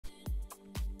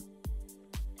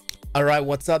All right,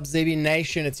 what's up, Zeebe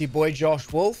Nation? It's your boy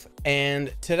Josh Wolf,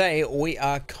 and today we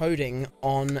are coding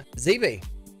on Zeebe.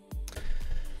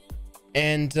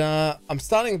 And I'm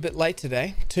starting a bit late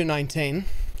today, 2:19.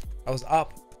 I was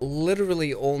up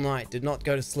literally all night, did not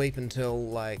go to sleep until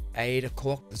like 8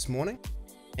 o'clock this morning.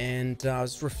 And I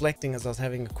was reflecting as I was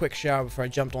having a quick shower before I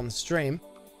jumped on the stream.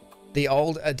 The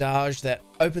old adage that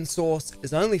open source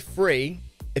is only free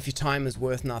if your time is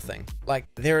worth nothing. Like,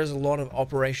 there is a lot of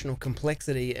operational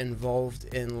complexity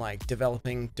involved in like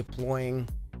developing, deploying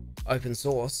open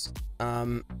source.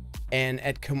 And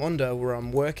at Commando, where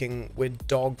I'm working, we're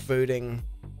dog fooding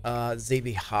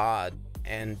Zeebe hard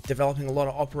and developing a lot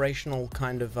of operational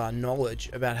kind of knowledge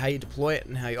about how you deploy it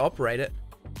and how you operate it.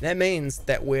 That means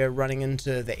that we're running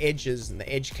into the edges and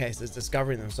the edge cases,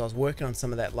 discovering them. So I was working on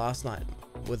some of that last night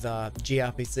with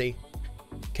gRPC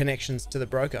connections to the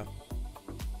broker.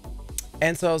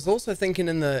 And so I was also thinking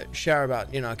in the shower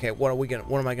about, okay, what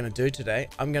am I gonna do today?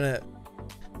 I'm gonna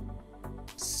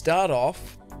start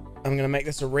off, I'm gonna make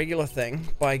this a regular thing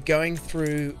by going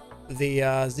through the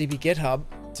Zeebe GitHub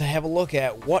to have a look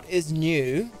at what is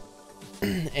new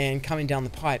and coming down the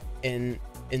pipe in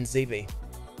Zeebe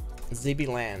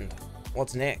land.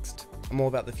 What's next? I'm all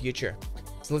about the future.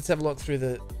 So let's have a look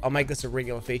through I'll make this a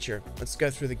regular feature. Let's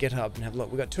go through the GitHub and have a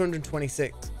look. We've got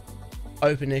 226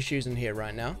 open issues in here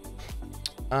right now.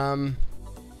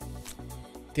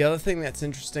 The other thing that's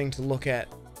interesting to look at,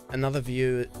 another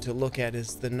view to look at,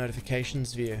 is the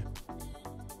notifications view.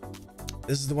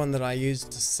 This is the one that I use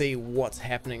to see what's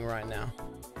happening right now.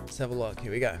 Let's have a look.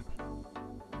 Here we go.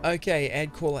 Okay,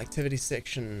 add call activity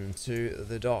section to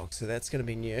the doc. So that's going to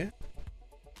be new.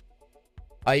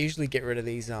 I usually get rid of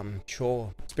these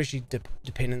chore, especially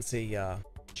dependency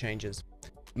changes.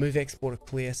 Move export of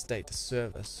clear state to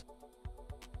service.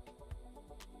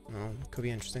 Oh, could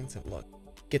be interesting. Let's have a look.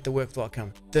 Get the workflow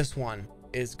outcome. This one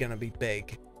is going to be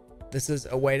big. This is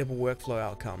awaitable workflow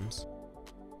outcomes.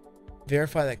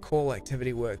 Verify that call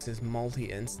activity works as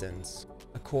multi-instance.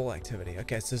 A call activity.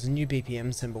 Okay, so there's a new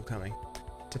BPM symbol coming.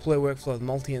 Deploy workflow with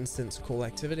multi-instance call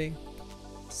activity.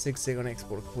 Sig on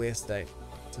export of clear state.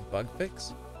 It's a bug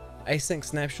fix. Async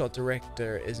snapshot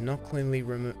director is not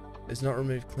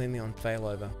removed cleanly on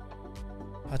failover.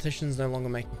 Partitions no longer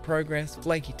making progress.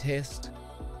 Flaky test.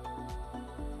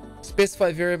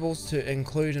 Specify variables to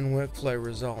include in workflow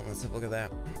result. Let's have a look at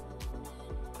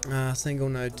that. Single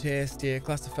node test. Yeah,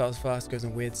 cluster files fast goes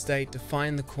in weird state.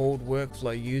 Define the called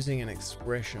workflow using an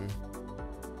expression.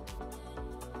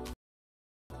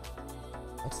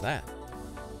 What's that?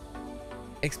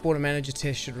 Exporter manager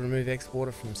test should remove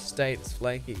exporter from state. It's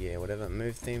flaky. Yeah, whatever.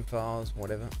 Move theme files.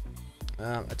 Whatever.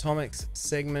 Atomics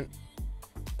segment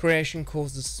creation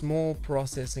causes small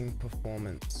processing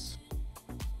performance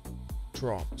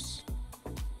drops.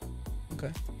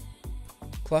 Okay.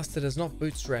 Cluster does not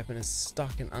bootstrap and is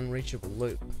stuck in unreachable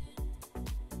loop.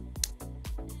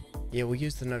 Yeah, we'll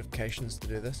use the notifications to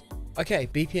do this. Okay,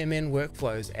 BPMN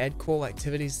workflows. Add call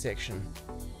activities section.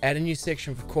 Add a new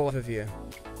section for call overview.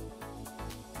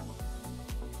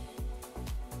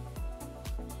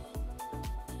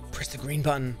 Press the green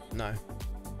button. No.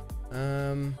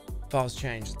 Files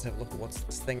changed. Let's have a look at what's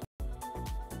this thing.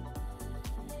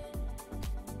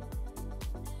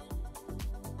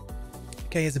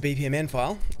 Okay, here's a BPMN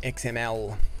file,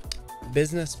 XML,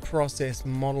 business process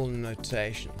model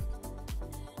notation,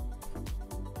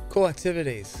 call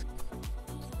activities.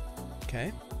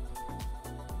 Okay.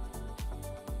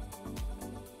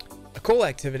 A call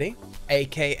activity,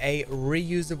 aka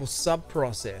reusable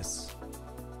subprocess.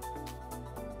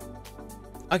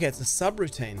 Okay, it's a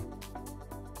subroutine.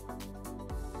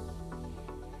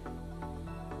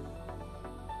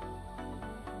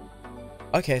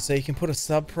 Okay, so you can put a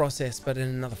sub-process but in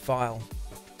another file,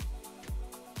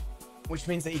 which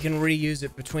means that you can reuse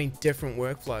it between different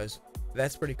workflows.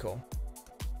 That's pretty cool.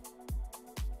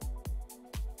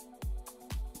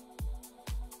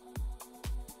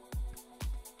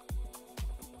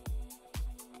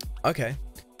 Okay,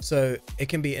 so it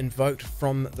can be invoked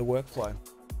from the workflow.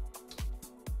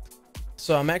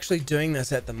 So I'm actually doing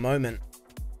this at the moment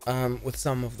with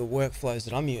some of the workflows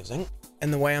that I'm using.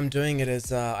 And the way I'm doing it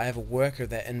is I have a worker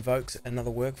that invokes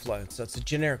another workflow. So it's a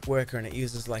generic worker and it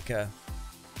uses like a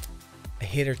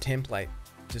header template.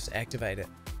 Just activate it.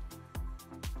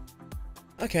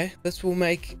 Okay, this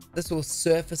will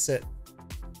surface it.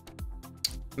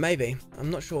 Maybe. I'm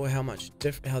not sure how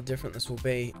different this will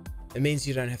be. It means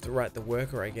you don't have to write the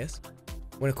worker, I guess.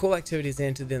 When a call activity is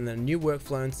entered, then the new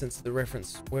workflow instance of the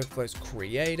reference workflow is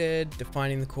created,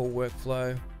 defining the call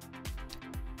workflow.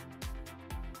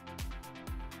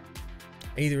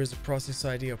 Either as a process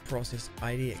ID or process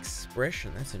ID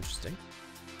expression. That's interesting.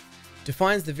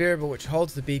 Defines the variable which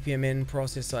holds the BPMN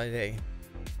process ID.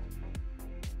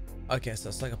 Okay, so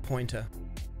it's like a pointer.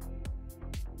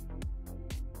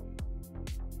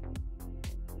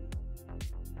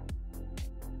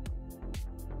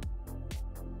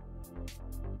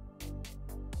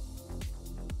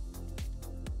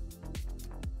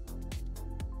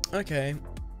 Okay.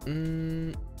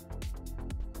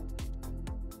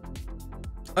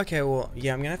 Okay, well,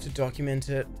 yeah, I'm gonna have to document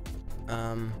it.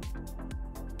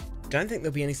 Don't think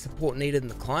there'll be any support needed in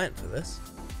the client for this.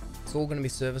 It's all gonna be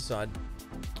server side.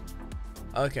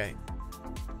 Okay.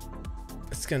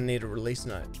 It's gonna need a release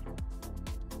note.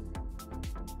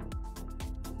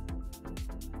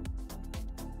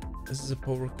 This is a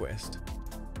pull request.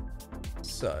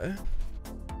 So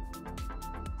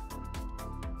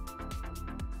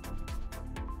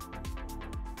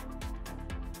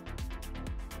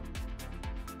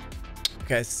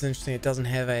okay, it's interesting. It doesn't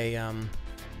have a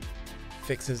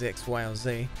fixes X, Y, or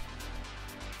Z.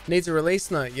 Needs a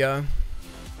release note, yo.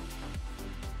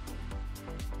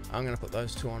 I'm gonna put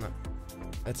those two on it.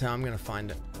 That's how I'm gonna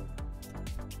find it.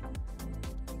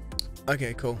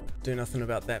 Okay, cool. Do nothing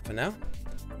about that for now.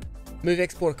 Move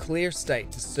export clear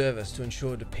state to service to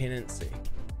ensure dependency.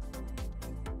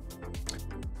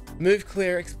 Move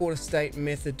clear export state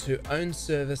method to own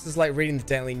service. This is like reading the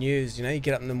daily news. You know, you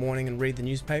get up in the morning and read the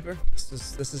newspaper.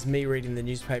 This is me reading the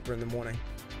newspaper in the morning.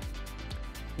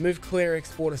 Move clear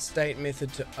export state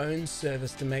method to own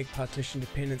service to make partition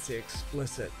dependency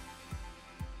explicit.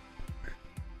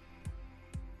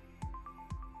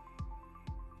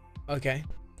 Okay.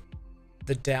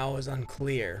 The DAO is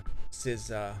unclear,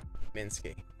 says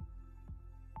Minsky.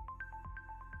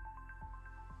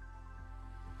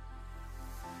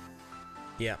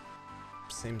 Yeah,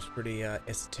 seems pretty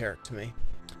esoteric to me.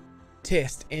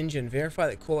 Test engine, verify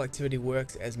that call activity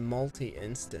works as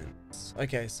multi-instance.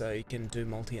 Okay, so you can do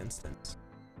multi-instance.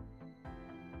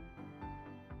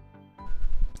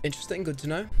 Interesting, good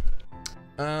to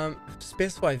know.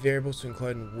 Specify variables to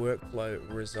include in workflow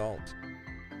result.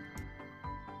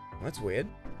 That's weird.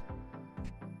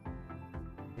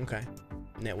 Okay,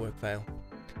 network fail.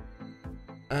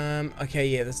 Okay,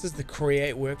 yeah, this is the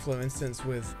create workflow instance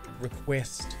with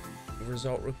request,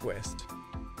 result request.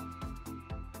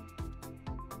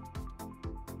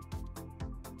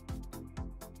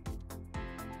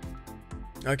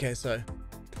 Okay, so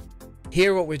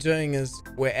here what we're doing is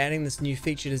we're adding this new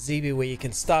feature to Zeebe where you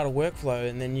can start a workflow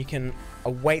and then you can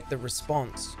await the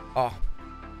response. Oh,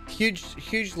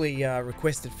 hugely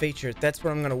requested feature. That's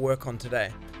what I'm going to work on today.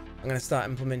 I'm going to start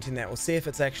implementing that. We'll see if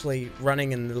it's actually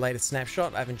running in the latest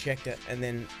snapshot. I haven't checked it, and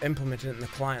then implement it in the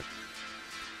client.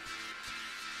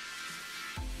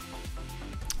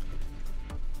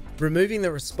 Removing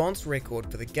the response record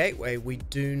for the gateway, we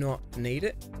do not need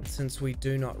it since we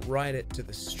do not write it to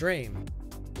the stream.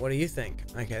 What do you think?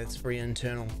 Okay, that's very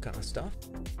internal kind of stuff.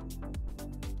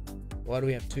 Why do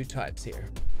we have two types here?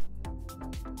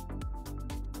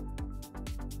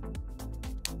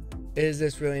 Is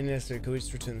this really necessary? Could we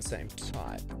just return the same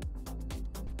type?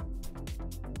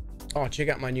 Oh, check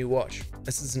out my new watch.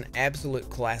 This is an absolute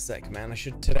classic, man.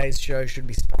 Today's show should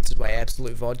be sponsored by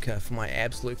Absolute Vodka for my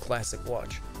absolute classic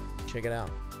watch. Check it out.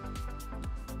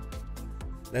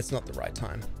 That's not the right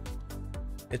time.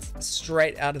 It's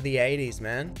straight out of the 80s,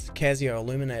 man. It's a Casio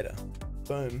Illuminator.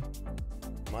 Boom.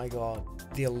 My God.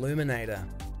 The Illuminator.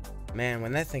 Man,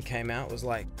 when that thing came out, it was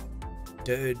like,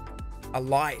 dude, a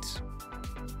light.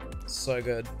 So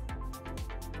good.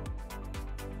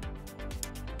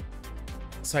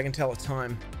 So I can tell the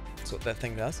time. That's what that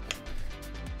thing does.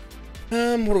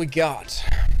 What do we got?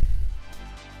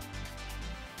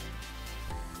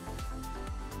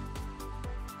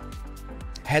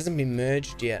 Hasn't been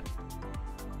merged yet.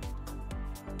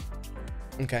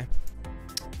 Okay.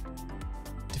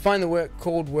 Define the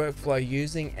called workflow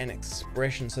using an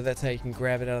expression. So that's how you can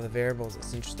grab it out of the variables.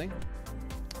 That's interesting.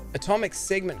 Atomic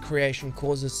segment creation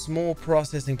causes small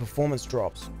processing performance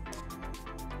drops.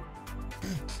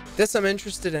 This I'm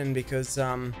interested in because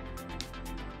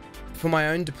for my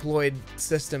own deployed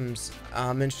systems,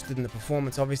 I'm interested in the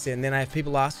performance, obviously, and then I have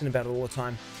people asking about it all the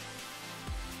time.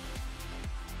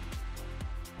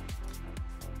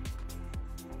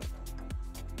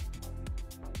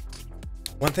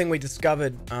 One thing we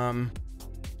discovered on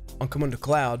Commando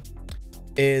Cloud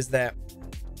is that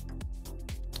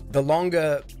the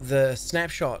longer the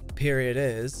snapshot period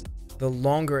is, the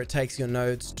longer it takes your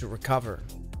nodes to recover,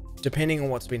 depending on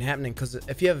what's been happening. Because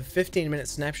if you have a 15-minute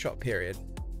snapshot period,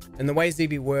 and the way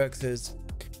Zeebe works is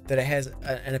that it has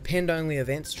an append-only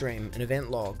event stream, an event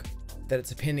log, that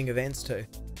it's appending events to.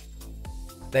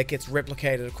 that gets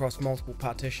replicated across multiple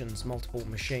partitions, multiple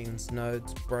machines,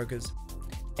 nodes, brokers.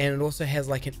 And it also has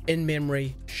like an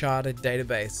in-memory sharded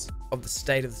database of the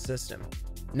state of the system.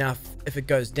 Now, if it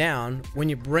goes down, when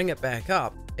you bring it back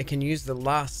up, it can use the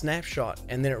last snapshot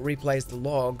and then it replays the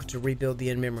log to rebuild the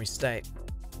in-memory state.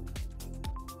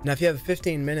 Now, if you have a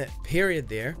 15-minute period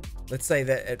there, let's say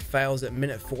that it fails at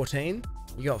minute 14,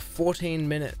 you got 14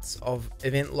 minutes of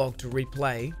event log to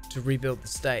replay to rebuild the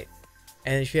state.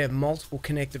 And if you have multiple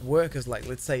connected workers, like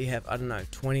let's say you have, I don't know,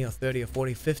 20 or 30 or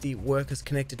 40, 50 workers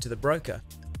connected to the broker,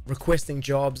 requesting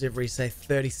jobs every, say,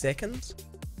 30 seconds,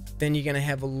 then you're going to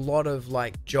have a lot of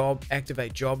like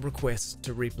activate job requests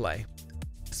to replay.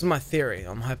 This is my theory.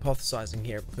 I'm hypothesizing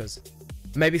here because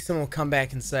maybe someone will come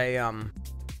back and say,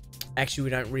 actually, we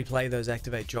don't replay those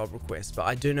activate job requests, but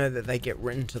I do know that they get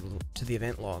written to the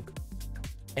event log.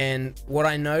 And what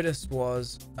I noticed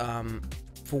was,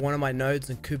 for one of my nodes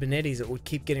in Kubernetes, it would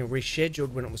keep getting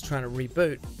rescheduled when it was trying to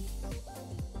reboot.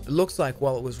 It looks like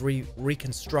while it was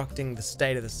reconstructing the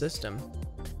state of the system,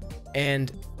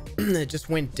 and it just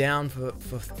went down for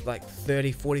like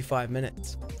 30-45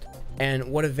 minutes.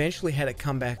 And what eventually had it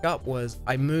come back up was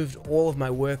I moved all of my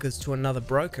workers to another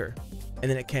broker and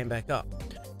then it came back up.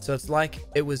 So it's like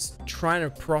it was trying to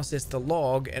process the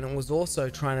log and it was also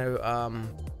trying to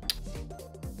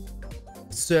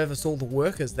service all the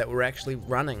workers that were actually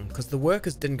running, because the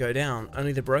workers didn't go down,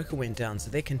 only the broker went down, so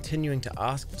they're continuing to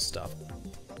ask for stuff.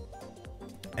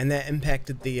 And that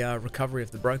impacted the recovery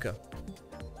of the broker.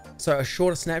 So a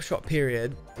shorter snapshot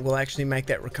period will actually make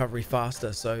that recovery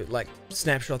faster. So like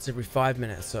snapshots every 5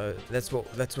 minutes. So that's what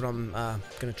I'm going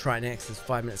to try next, is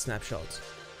 5-minute snapshots.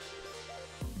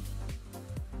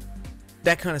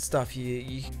 That kind of stuff,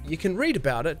 you can read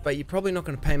about it, but you're probably not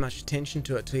going to pay much attention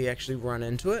to it till you actually run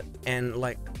into it. And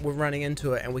like we're running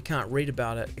into it and we can't read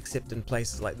about it except in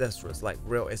places like this where it's like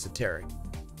real esoteric.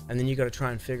 And then you got to try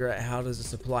and figure out how does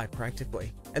this apply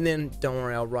practically. And then don't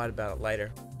worry, I'll write about it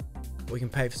later. We can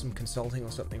pay for some consulting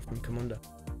or something from Camunda.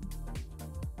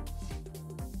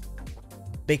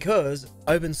 Because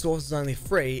open source is only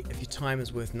free if your time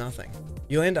is worth nothing.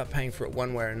 You'll end up paying for it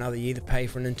one way or another. You either pay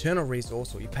for an internal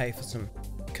resource or you pay for some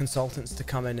consultants to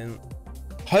come in, and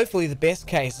hopefully the best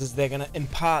case is they're going to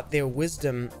impart their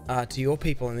wisdom to your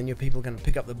people, and then your people are going to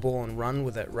pick up the ball and run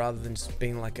with it rather than just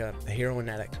being like a heroin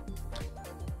addict.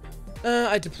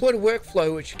 I deployed a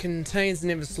workflow which contains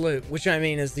never salute, which I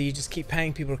mean is that you just keep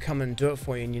paying people to come and do it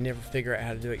for you and you never figure out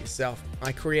how to do it yourself.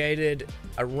 I created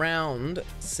around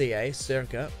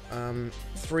circa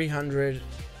 300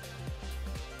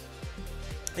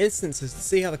 instances to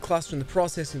see how the cluster and the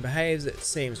processing behaves. It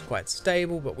seems quite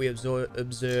stable, but we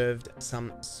observed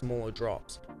some smaller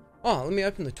drops. Oh, let me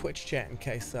open the Twitch chat in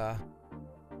case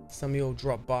some of you will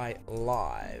drop by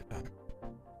live.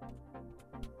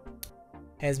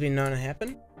 Has been known to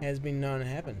happen. Has been known to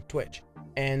happen. Twitch.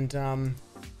 And,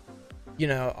 you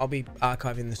know, I'll be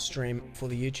archiving the stream for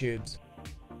the YouTubes.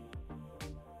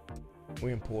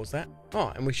 We can pause that.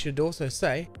 Oh, and we should also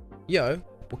say, yo,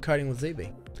 we're coding with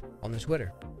Zeebe on the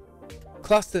Twitter.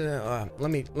 Cluster, let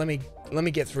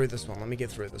me get through this one. Let me get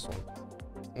through this one.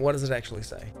 What does it actually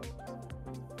say?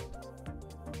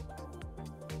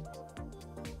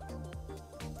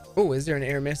 Oh, is there an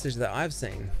error message that I've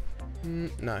seen?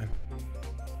 No.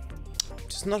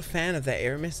 Just not a fan of that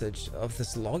error message of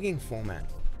this logging format.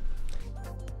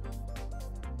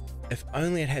 If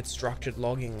only it had structured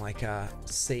logging like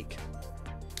Seek.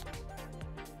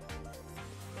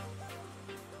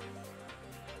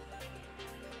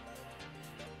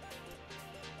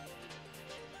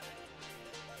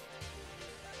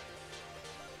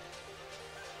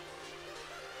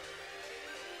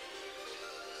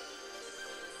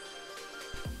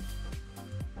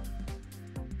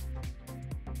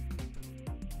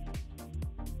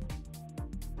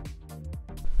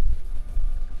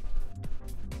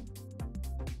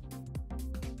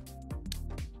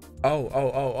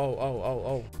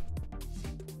 Oh.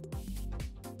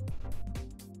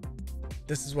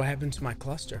 This is what happened to my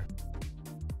cluster.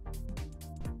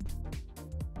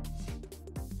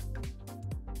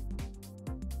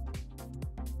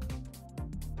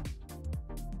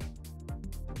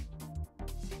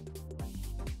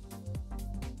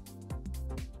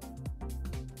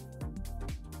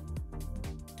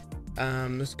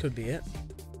 This could be it.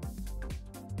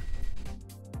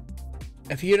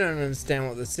 If you don't understand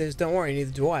what this is, don't worry,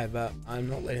 neither do I, but I'm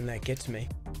not letting that get to me.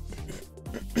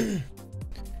 The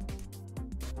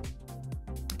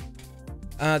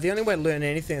only way to learn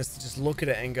anything is to just look at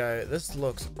it and go, this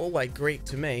looks all like Greek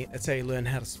to me. That's how you learn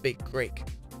how to speak Greek.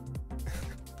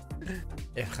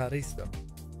 Echaristo.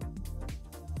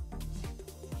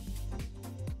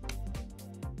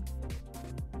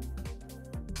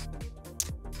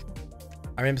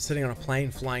 I remember sitting on a plane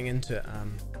flying into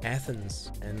Athens,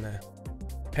 and the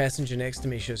passenger next to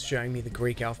me, she was showing me the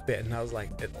Greek alphabet, and I was like,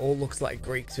 it all looks like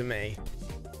Greek to me.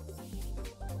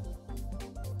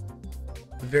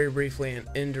 Very briefly and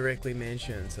indirectly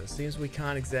mentioned, so it seems we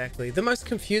can't exactly. The most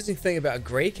confusing thing about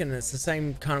Greek, and it's the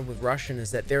same kind of with Russian, is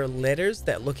that there are letters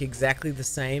that look exactly the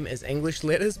same as English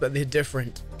letters, but they're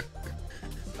different.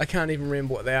 I can't even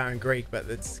remember what they are in Greek, but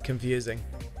it's confusing.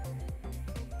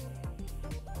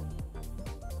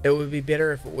 It would be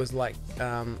better if it was like,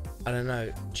 I don't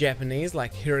know, Japanese,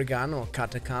 like hiragana or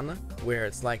katakana, where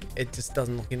it's like, it just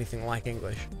doesn't look anything like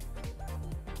English.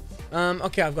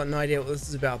 Okay, I've got no idea what this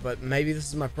is about, but maybe this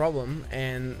is my problem,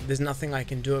 and there's nothing I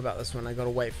can do about this one. I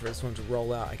gotta wait for this one to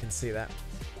roll out. I can see that.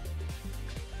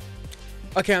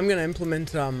 Okay, I'm gonna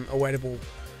implement awaitable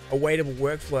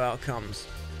workflow outcomes.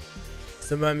 It's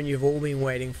the moment you've all been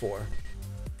waiting for.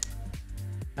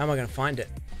 How am I gonna find it?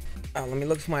 Oh, let me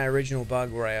look for my original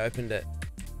bug where I opened it.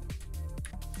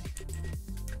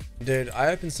 Dude, I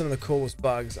opened some of the coolest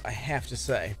bugs, I have to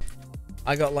say.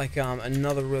 I got like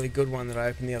another really good one that I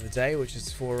opened the other day, which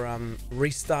is for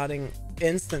restarting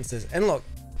instances. And look,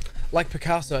 like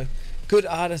Picasso, good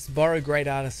artists borrow, great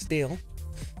artists steal.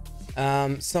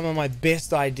 Some of my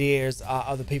best ideas are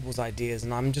other people's ideas,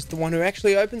 and I'm just the one who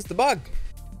actually opens the bug.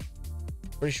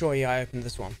 Pretty sure, yeah, I opened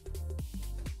this one.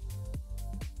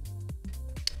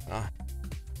 Ah,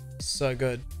 so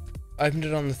good. Opened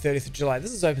it on the 30th of July.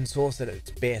 This is open source at its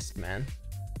best, man.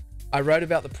 I wrote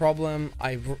about the problem.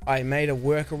 I made a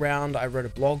workaround. I wrote a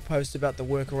blog post about the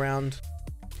workaround.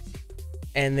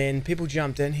 And then people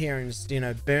jumped in here and just, you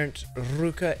know, Bernd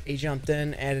Rucker, he jumped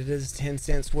in, added his 10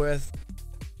 cents worth,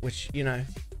 which, you know,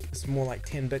 it's more like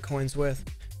 10 Bitcoins worth.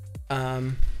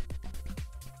 Not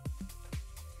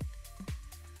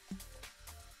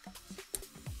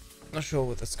sure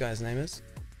what this guy's name is.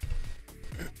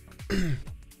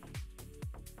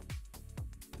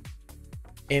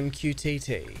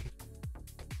 MQTT.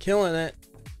 Killing it.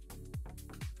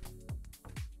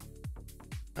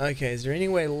 Okay, is there any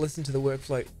way to listen to the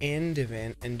workflow end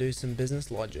event and do some business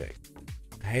logic?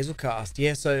 Hazelcast.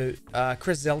 Yeah, so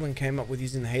Chris Zeldin came up with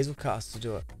using the Hazelcast to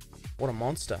do it. What a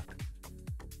monster.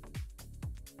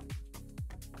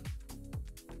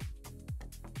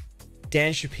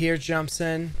 Dan Shapir jumps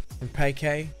in from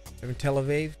PK, from Tel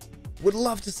Aviv. Would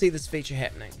love to see this feature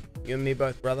happening. You and me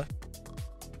both, brother.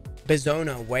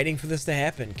 Bezona, waiting for this to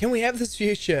happen. Can we have this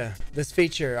feature?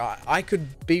 I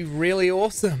could be really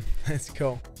awesome. That's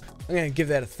cool. I'm gonna give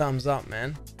that a thumbs up,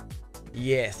 man.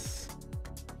 Yes.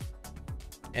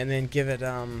 And then give it,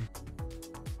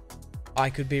 I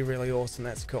could be really awesome.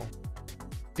 That's cool.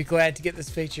 Be glad to get this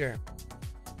feature.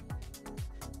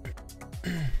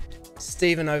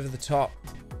 Steven over the top.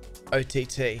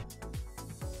 OTT.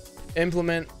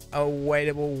 Implement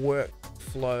awaitable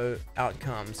workflow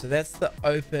outcome. So that's the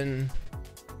open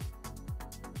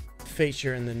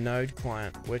feature in the Node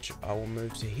client, which I will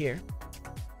move to here.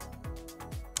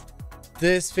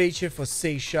 This feature for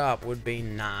C# would be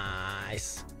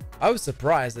nice. I was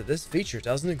surprised that this feature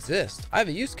doesn't exist. I have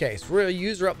a use case where a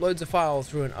user uploads a file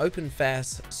through an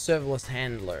OpenFast serverless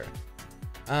handler.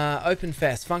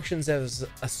 OpenFast functions as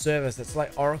a service. It's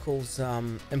like Oracle's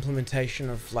implementation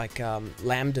of like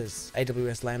lambdas,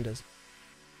 AWS lambdas,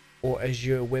 or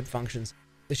Azure Web Functions.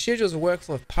 The schedules a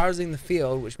workflow of parsing the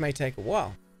field, which may take a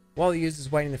while. While the user's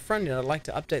waiting in the front end, I'd like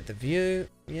to update the view.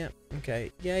 Yeah,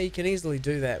 okay. Yeah, you can easily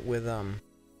do that with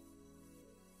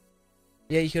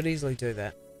yeah, you could easily do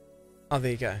that. Oh,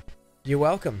 there you go. You're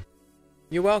welcome.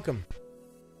 You're welcome.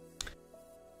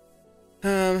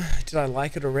 Did I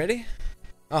like it already?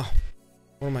 Oh,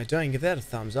 what am I doing? Give that a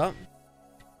thumbs up.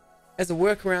 As a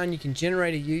workaround, you can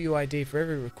generate a UUID for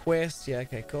every request. Yeah,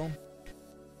 okay, cool.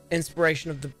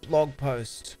 Inspiration of the blog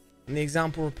post. In the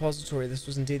example repository, this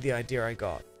was indeed the idea I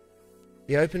got.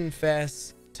 The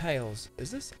OpenFast Tales.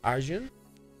 Is this Arjun?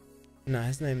 No,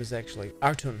 his name is actually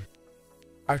Artun.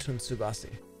 Artun Subasi.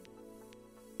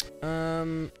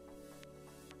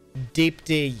 Deep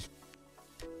D.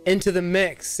 Into the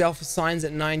mix. Self-assigns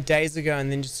it 9 days ago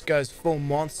and then just goes full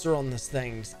monster on this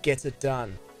thing. Just gets it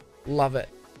done. Love it.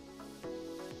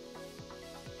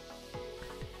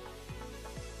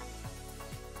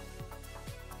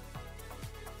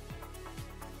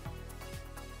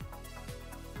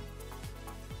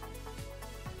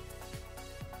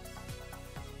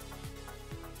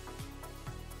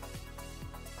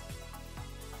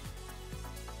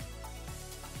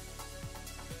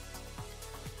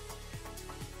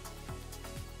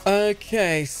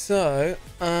 Okay, so,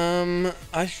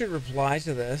 I should reply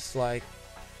to this, like,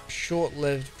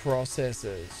 short-lived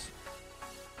processes.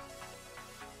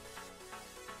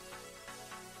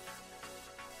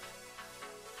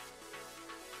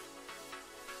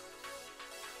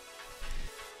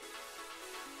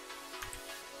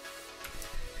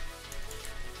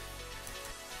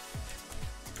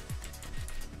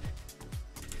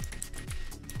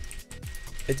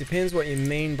 It depends what you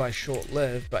mean by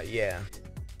short-lived, but yeah.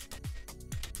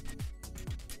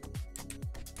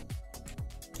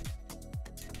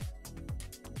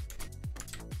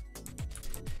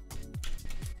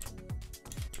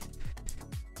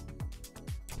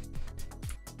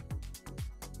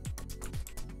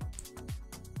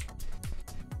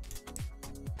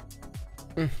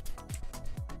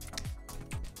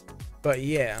 But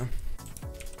yeah.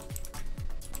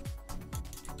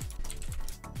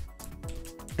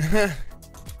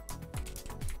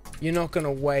 You're not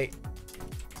gonna wait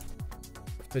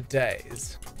for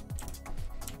days,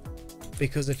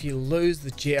 because if you lose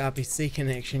the gRPC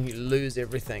connection, you lose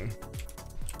everything.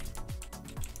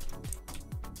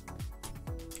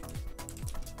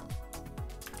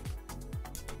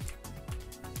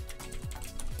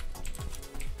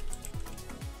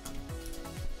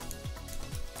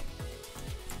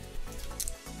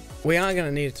 We are going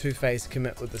to need a two-phase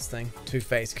commit with this thing.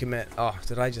 Two-phase commit. Oh,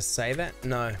 did I just say that?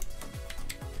 No.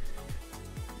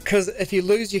 Because if you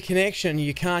lose your connection,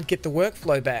 you can't get the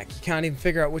workflow back. You can't even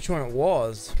figure out which one it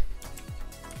was.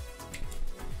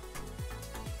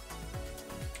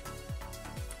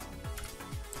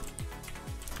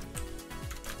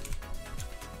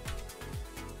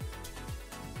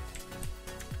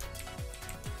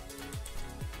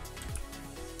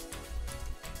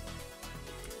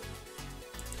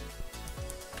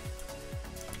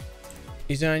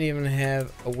 You don't even have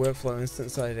a workflow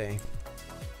instance ID.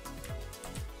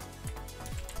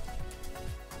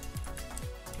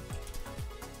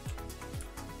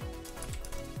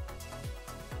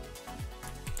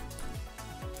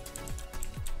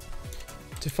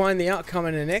 To find the outcome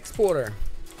in an exporter.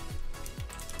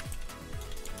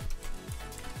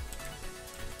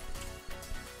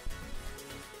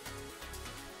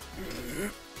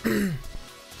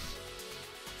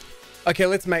 Okay,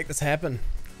 let's make this happen.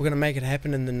 We're gonna make it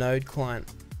happen in the Node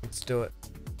client. Let's do it.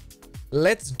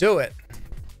 Let's do it.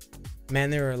 Man,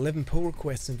 there are 11 pull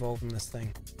requests involved in this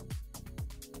thing.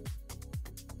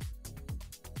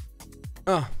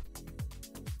 Oh,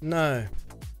 no.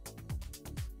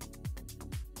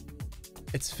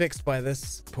 It's fixed by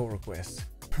this pull request.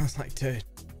 I was like, dude.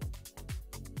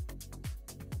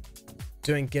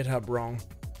 Doing GitHub wrong.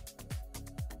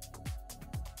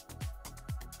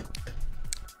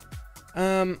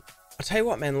 I'll tell you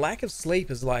what, man, lack of sleep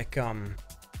is like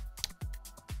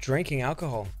drinking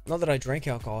alcohol. Not that I drink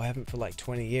alcohol, I haven't for like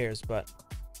 20 years, but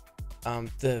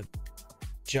the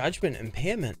judgment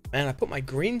impairment, man, I put my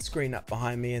green screen up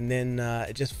behind me and then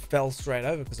it just fell straight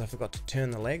over because I forgot to turn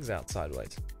the legs out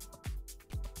sideways.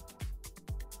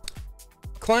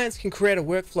 Clients can create a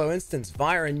workflow instance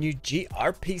via a new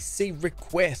gRPC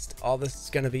request. Oh, this is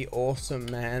going to be awesome,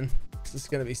 man. This is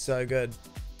going to be so good.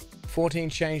 14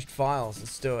 changed files.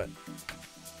 Let's do it.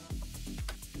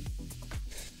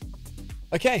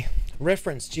 Okay,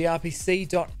 reference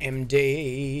grpc.md.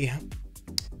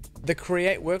 The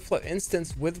create workflow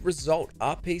instance with result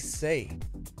RPC.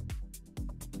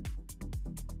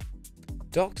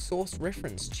 Doc source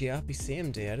reference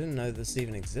grpcmd. I didn't know this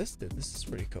even existed. This is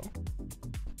pretty cool.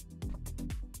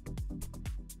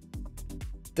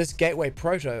 This gateway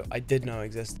proto I did know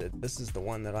existed. This is the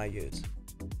one that I use.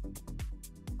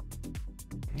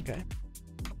 Okay.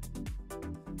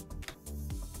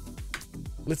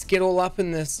 Let's get all up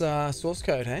in this source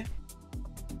code, hey?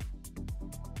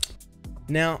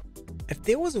 Now, if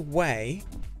there was a way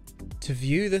to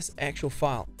view this actual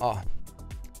file, oh,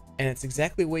 and it's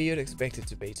exactly where you'd expect it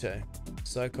to be too.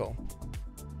 So cool.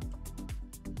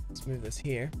 Let's move this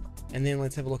here, and then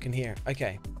let's have a look in here.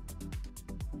 Okay.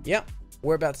 Yep,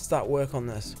 we're about to start work on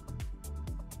this.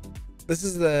 This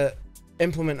is the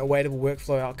implement awaitable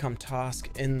workflow outcome task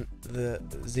in the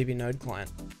Zeebe Node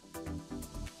client.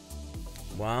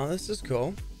 Wow, this is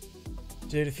cool.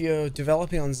 Dude, if you're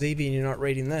developing on Zeebe and you're not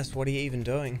reading this, what are you even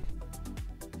doing?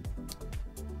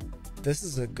 This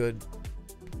is a good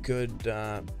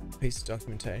piece of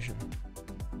documentation.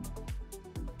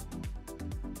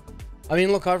 I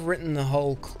mean, look, I've written the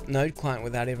whole Node client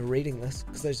without ever reading this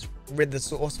because I just read the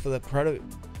source for the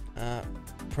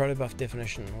protobuf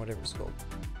definition, or whatever it's called.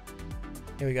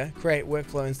 Here we go. Create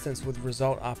workflow instance with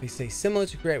result RPC. Similar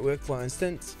to create workflow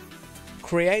instance,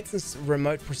 creates a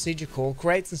remote procedure call,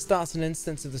 creates and starts an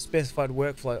instance of the specified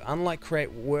workflow. Unlike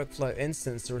create workflow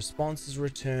instance, the response is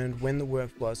returned when the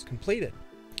workflow is completed.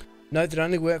 Note that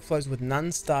only workflows with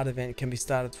none start event can be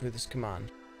started through this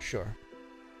command. Sure.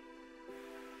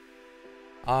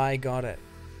 I got it.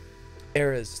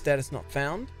 Errors. Status not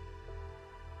found.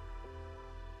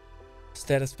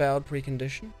 Status failed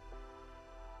precondition.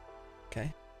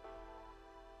 Okay.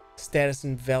 Status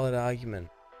invalid argument.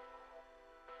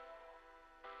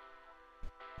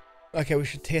 Okay, we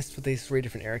should test for these 3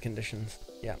 different error conditions.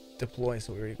 Yeah, deploy,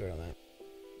 so we already got on that.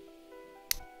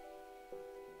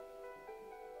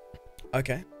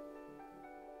 Okay.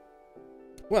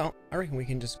 Well, I reckon we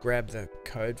can just grab the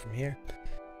code from here.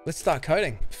 Let's start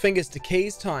coding. Fingers to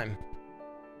keys time.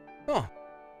 Oh.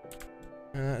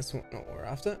 That's not what we're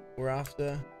after. We're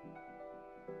after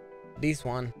this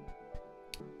one.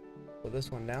 Put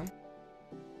this one down.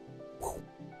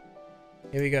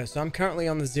 Here we go. So I'm currently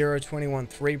on the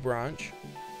 0.21.3 branch.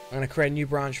 I'm going to create a new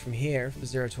branch from here for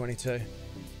 0.22.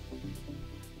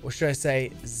 Or should I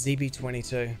say Zeebe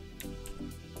 22?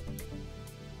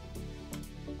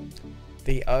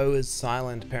 The O is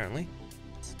silent apparently.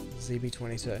 Zeebe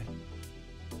 22.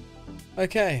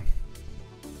 Okay.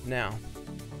 Now.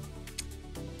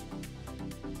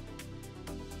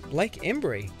 Blake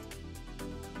Embry.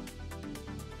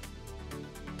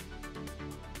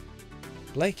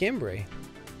 Blake Embry.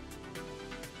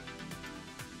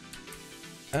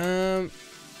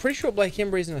 Pretty sure Blake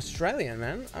Embry's an Australian,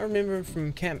 man. I remember him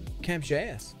from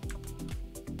Camp.js.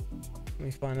 Let me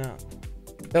find out.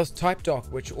 That was TypeDoc,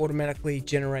 which automatically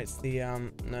generates the no,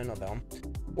 not that one.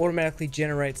 Automatically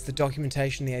generates the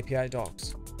documentation, the API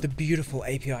docs. The beautiful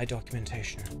API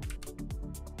documentation.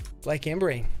 Blake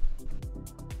Embry.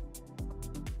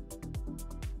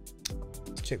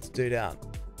 Let's check this dude out.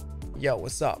 Yo,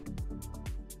 what's up?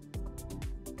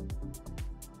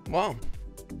 Wow.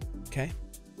 Okay.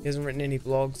 He hasn't written any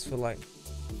blogs for like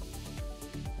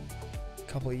a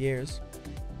couple of years.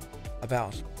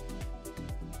 About.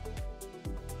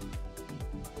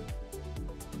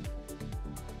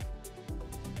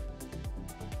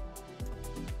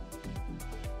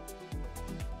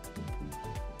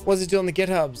 What's he doing on the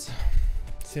GitHubs?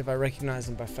 Let's see if I recognize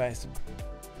him by face.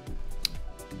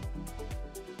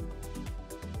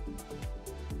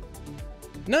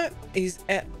 No, he's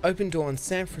at Open Door in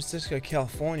San Francisco,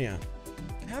 California.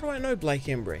 How do I know Blake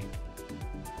Embry?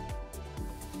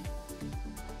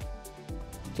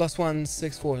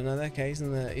 +164. No, okay, he's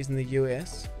in the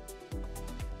US.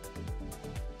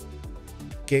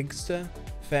 Gigster,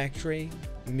 Factory,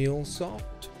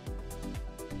 MuleSoft.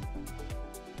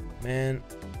 Man,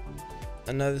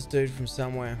 I know this dude from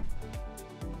somewhere.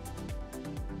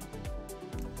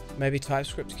 Maybe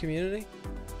TypeScript community?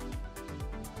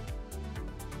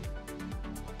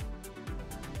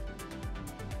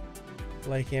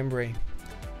 Blake Embry.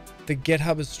 The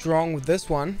GitHub is strong with this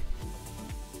one.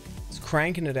 It's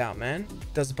cranking it out, man.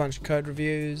 Does a bunch of code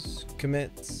reviews,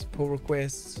 commits, pull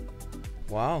requests.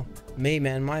 Wow. Me,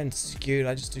 man, mine's skewed.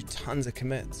 I just do tons of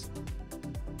commits.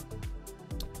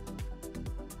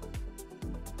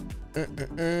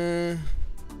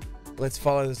 Let's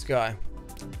follow this guy.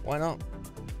 Why not?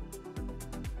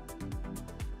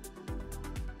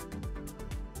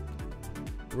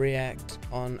 React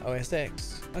on OS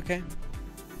X. Okay.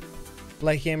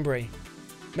 Blake Embry.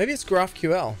 Maybe it's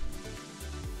GraphQL.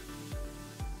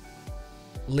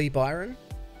 Lee Byron?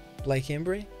 Blake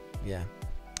Embry? Yeah.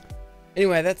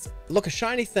 Anyway, that's, look, a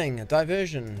shiny thing, a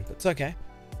diversion. It's okay.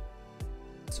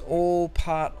 It's all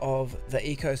part of the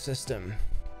ecosystem.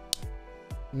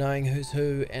 Knowing who's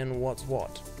who and what's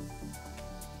what.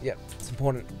 Yep, it's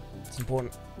important. It's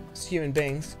important. It's human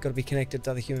beings. Got to be connected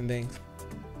to other human beings.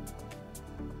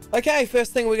 Okay,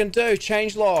 first thing we're going to do,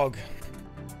 changelog.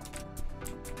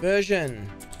 Version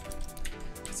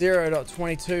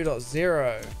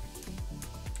 0.22.0.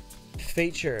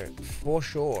 Feature for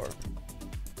sure.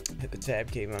 Hit the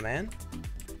tab key, my man.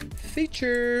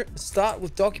 Feature. Start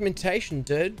with documentation,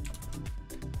 dude.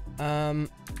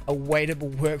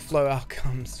 Awaitable workflow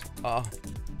outcomes. Oh.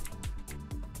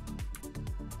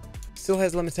 Still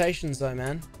has limitations though,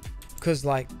 man. Because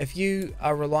like, if you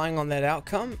are relying on that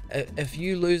outcome, if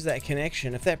you lose that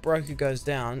connection, if that broker goes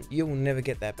down, you will never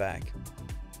get that back.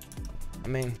 I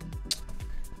mean,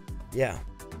 yeah,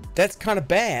 that's kind of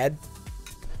bad.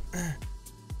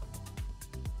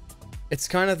 It's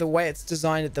kind of the way it's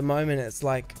designed at the moment. It's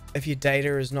like, if your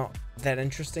data is not that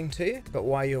interesting to you, but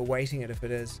why you're awaiting it if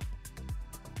it is.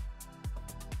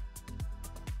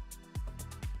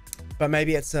 But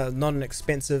maybe it's not an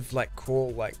expensive like crawl,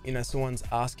 like, you know, someone's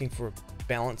asking for a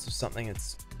balance of something.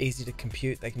 It's easy to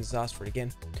compute. They can just ask for it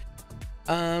again.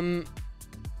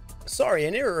 Sorry,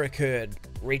 an error occurred.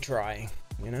 Retry,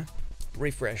 you know,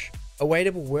 refresh.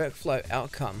 Awaitable workflow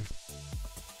outcome.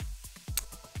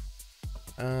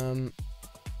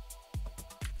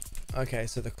 Okay,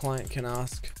 so the client can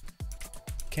ask,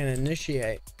 can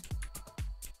initiate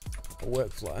a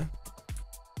workflow.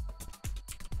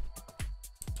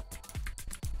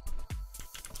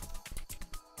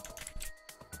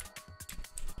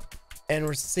 And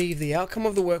receive the outcome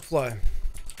of the workflow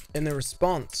in the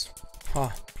response.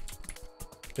 Huh.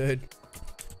 Dude.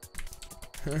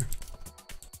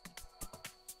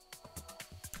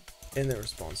 In the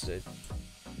response, dude.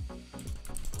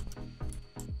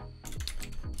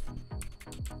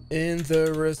 In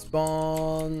the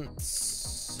response.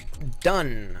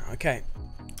 Done. Okay.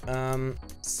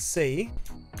 C.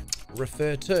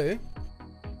 Refer to.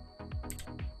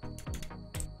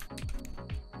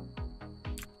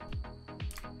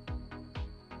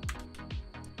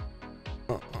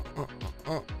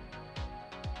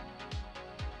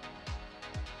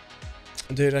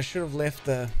 Dude, I should have left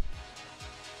the...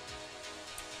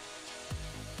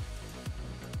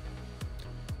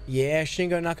 Yeah,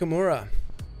 Shingo Nakamura.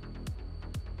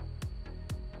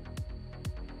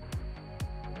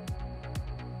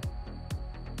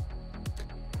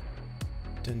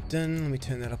 Dun dun, let me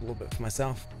turn that up a little bit for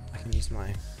myself. I can use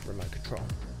my remote control.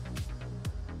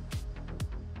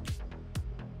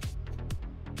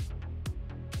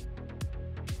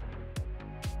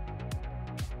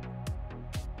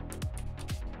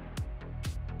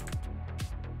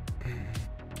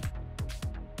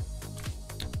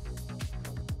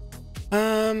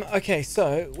 Okay,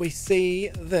 so we see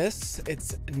this,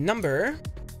 it's number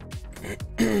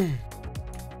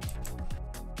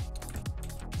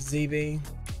Zeebe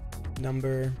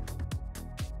number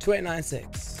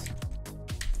 2896.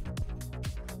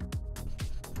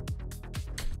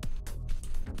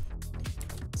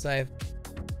 Save.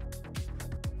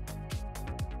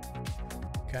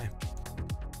 Okay.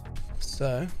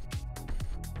 So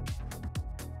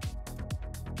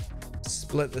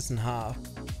split this in half.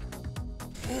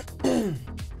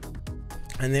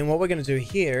 And then what we're going to do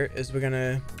here is we're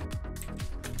going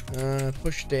to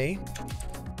push D.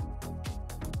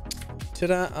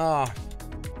 Ta-da!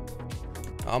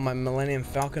 Oh, my Millennium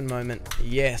Falcon moment.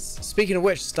 Yes. Speaking of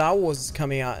which, Star Wars is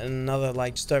coming out in another,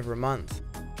 like, just over a month.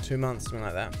 2 months, something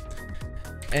like that.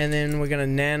 And then we're going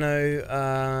to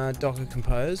nano Docker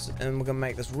Compose. And we're going to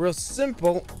make this real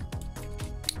simple.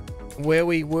 Where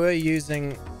we were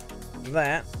using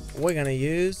that, we're going to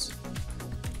use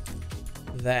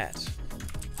that.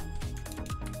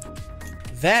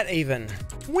 That even.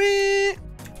 Where?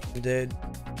 Dude.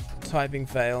 Typing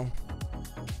fail.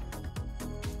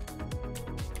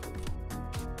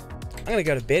 I'm gonna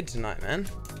go to bed tonight, man.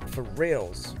 For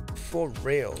reals. For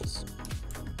reals.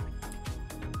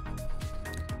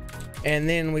 And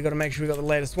then we gotta make sure we got the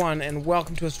latest one. And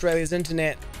welcome to Australia's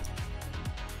internet.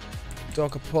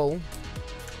 Docker pull.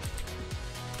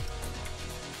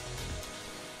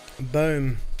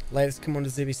 Boom. Latest come on to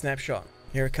Zeebe snapshot.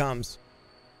 Here it comes.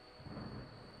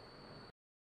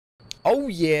 Oh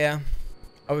yeah.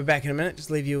 I'll be back in a minute.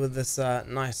 Just leave you with this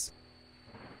nice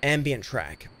ambient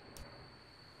track.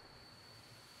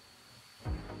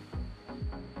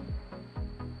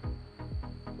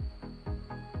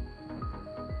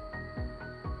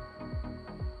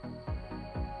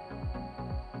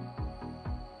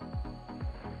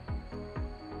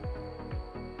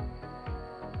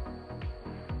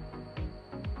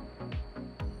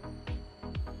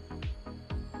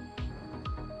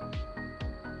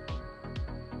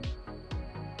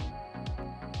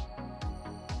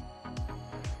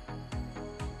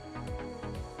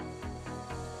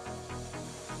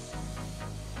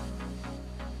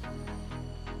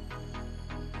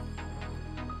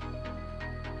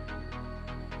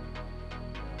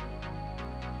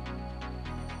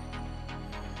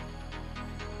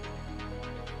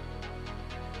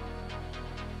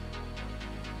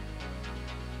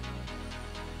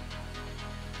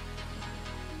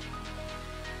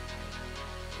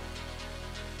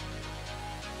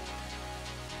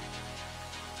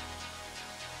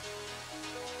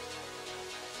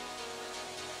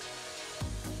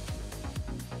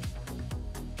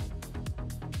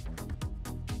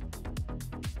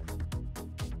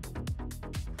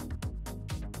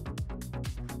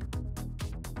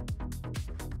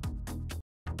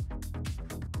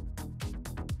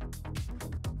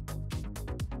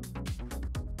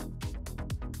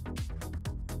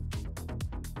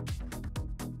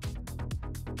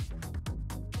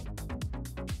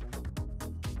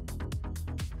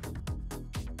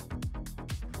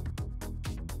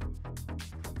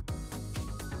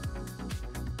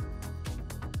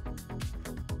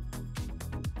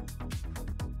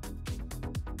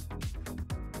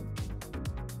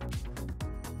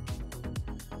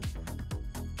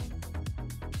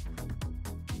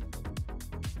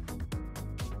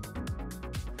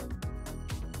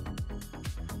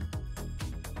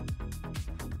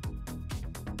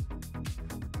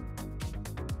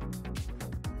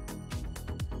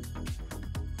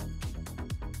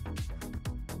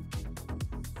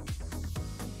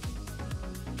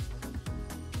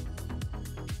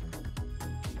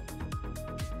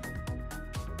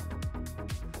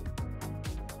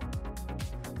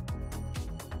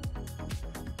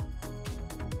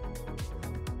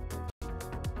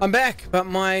 I'm back, but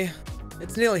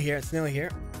it's nearly here. It's nearly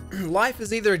here. Life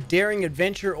is either a daring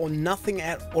adventure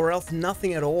or else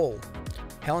nothing at all.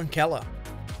 Helen Keller.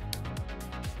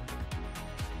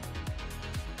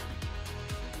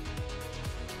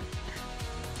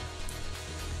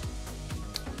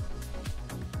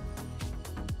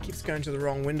 Keeps going to the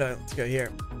wrong window. Let's go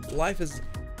here. Life is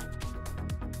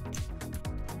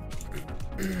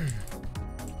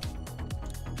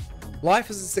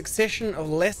Life is a succession of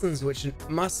lessons which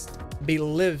must be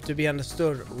lived to be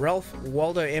understood. Ralph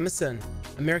Waldo Emerson,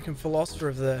 American philosopher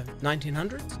of the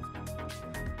 1900s.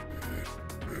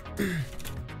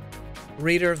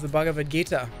 Reader of the Bhagavad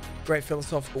Gita, great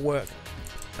philosophical work.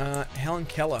 Helen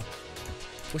Keller.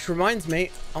 Which reminds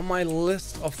me, on my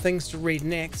list of things to read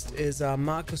next is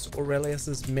Marcus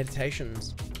Aurelius's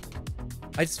Meditations.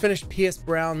 I just finished Pierce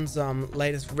Brown's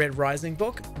latest Red Rising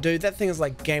book. Dude, that thing is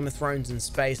like Game of Thrones in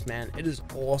space, man. It is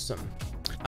awesome.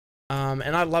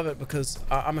 And I love it because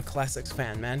I'm a classics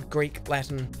fan, man. Greek,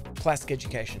 Latin, classic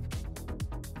education.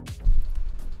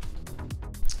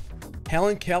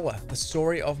 Helen Keller, The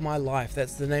Story of My Life.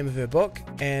 That's the name of her book.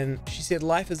 And she said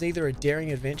life is either a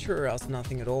daring adventure or else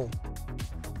nothing at all.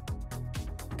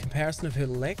 Comparison of her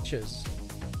lectures.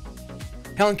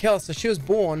 Helen Keller, so she was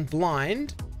born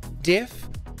blind, deaf,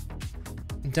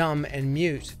 dumb, and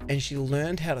mute, and she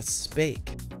learned how to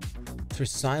speak through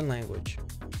sign language.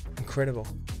 Incredible.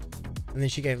 And then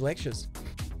she gave lectures.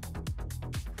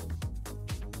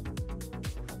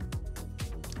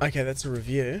 Okay, that's a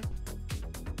review.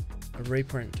 A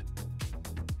reprint.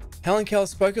 Helen Keller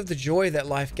spoke of the joy that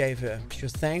life gave her. She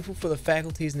was thankful for the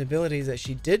faculties and abilities that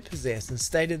she did possess and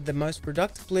stated the most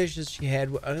productive pleasures she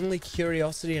had were only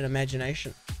curiosity and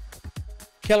imagination.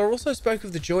 Keller also spoke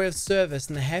of the joy of service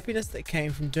and the happiness that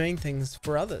came from doing things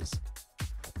for others.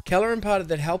 Keller imparted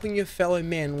that helping your fellow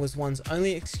men was one's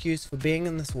only excuse for being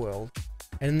in this world,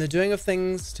 and in the doing of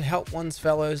things to help one's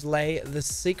fellows lay the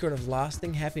secret of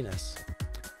lasting happiness.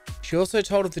 She also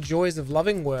told of the joys of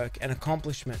loving work and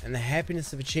accomplishment and the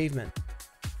happiness of achievement.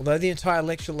 Although the entire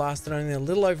lecture lasted only a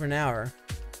little over an hour,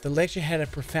 the lecture had a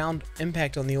profound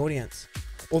impact on the audience.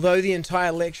 Although the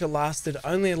entire lecture lasted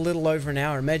only a little over an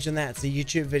hour, imagine that, it's a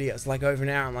YouTube video, it's like over an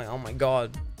hour, I'm like, oh my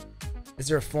god. Is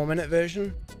there a 4-minute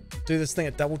version? Do this thing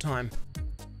at double time.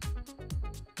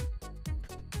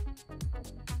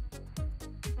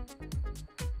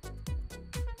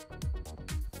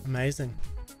 Amazing.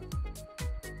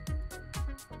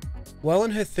 While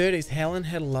in her 30s, Helen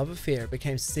had a love affair,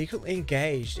 became secretly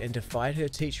engaged, and defied her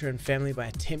teacher and family by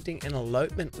attempting an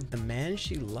elopement with the man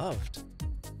she loved.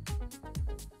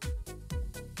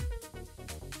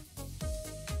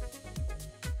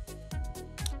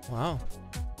 Wow.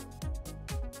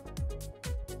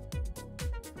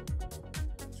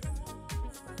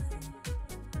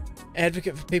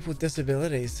 Advocate for people with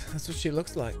disabilities. That's what she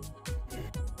looks like.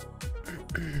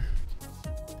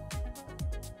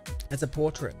 It's a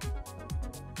portrait.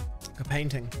 A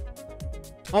painting.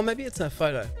 Oh, maybe it's a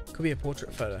photo. Could be a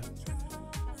portrait photo.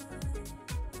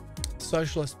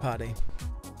 Socialist Party.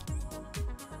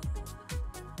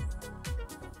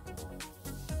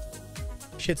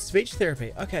 She had speech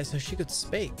therapy. Okay, so she could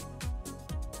speak.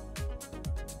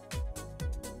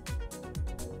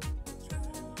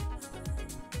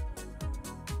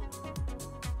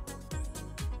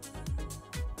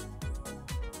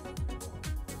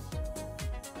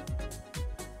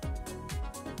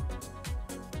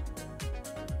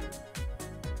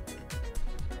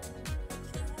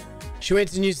 She went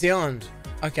to New Zealand.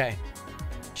 Okay.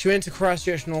 She went to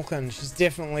Christchurch and Auckland. She's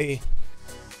definitely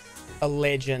a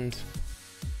legend.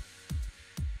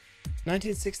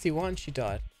 1961 she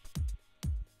died.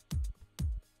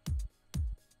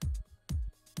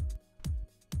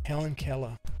 Helen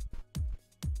Keller.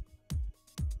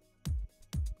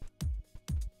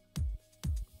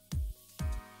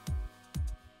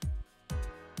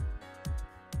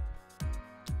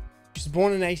 She was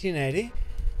born in 1880.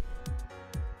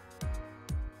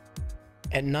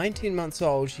 At 19 months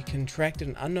old, she contracted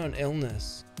an unknown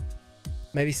illness,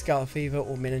 maybe scarlet fever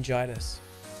or meningitis.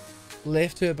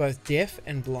 Left her both deaf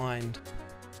and blind.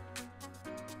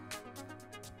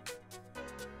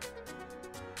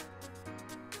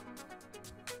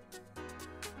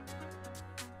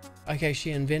 Okay,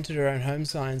 she invented her own home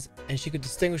signs, and she could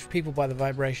distinguish people by the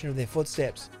vibration of their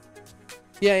footsteps.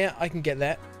 Yeah, I can get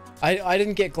that. I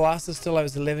didn't get glasses till I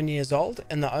was 11 years old,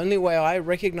 and the only way I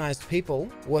recognized people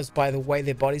was by the way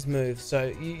their bodies move. So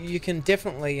you can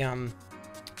definitely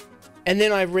and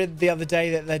then I read the other day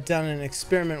that they'd done an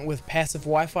experiment with passive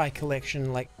Wi-Fi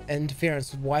collection, like interference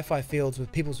with Wi-Fi fields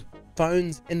with people's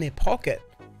phones in their pocket,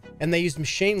 and they used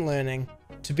machine learning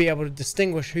to be able to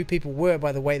distinguish who people were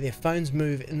by the way their phones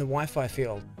move in the Wi-Fi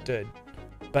field, dude.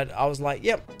 But I was like,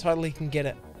 yep, totally can get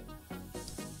it.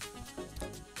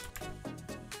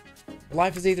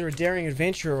 Life is either a daring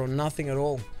adventure or nothing at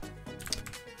all.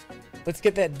 Let's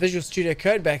get that Visual Studio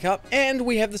Code back up, and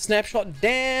we have the snapshot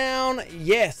down.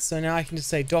 Yes, so now I can just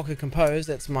say Docker Compose,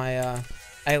 that's my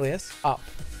alias, up.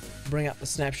 Bring up the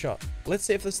snapshot. Let's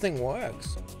see if this thing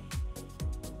works.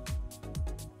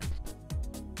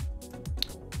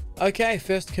 Okay,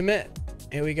 first commit.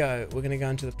 Here we go. We're going to go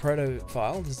into the proto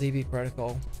file, the Zeebe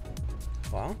protocol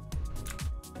file.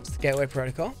 It's the gateway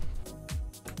protocol.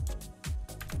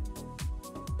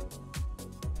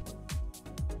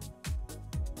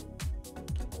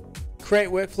 Create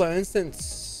workflow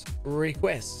instance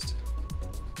request.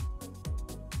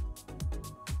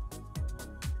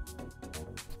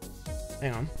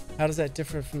 Hang on. How does that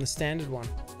differ from the standard one?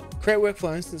 Create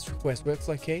workflow instance request.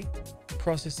 Workflow key,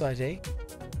 process ID,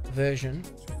 version,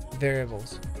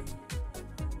 variables.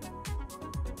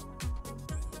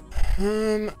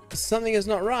 Something is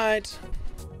not right.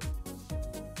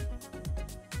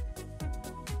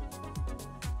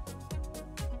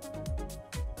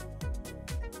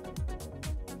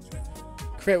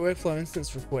 Create workflow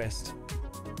instance request.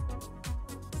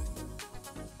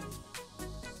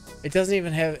 It doesn't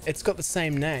even have, it's got the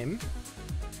same name.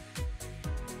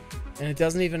 And it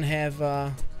doesn't even have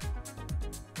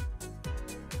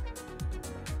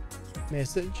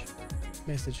message.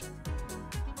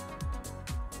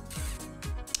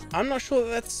 I'm not sure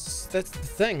that's the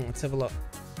thing. Let's have a look.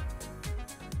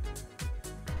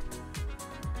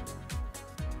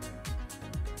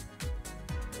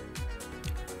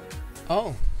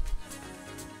 Oh.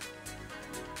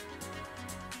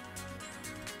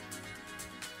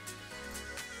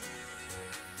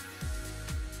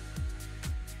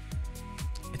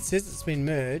 It says it's been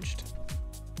merged.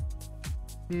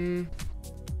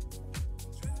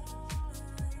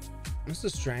 This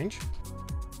is strange.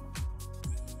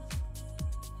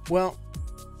 Well,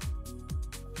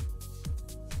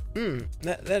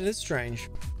 that is strange.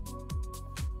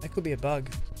 That could be a bug.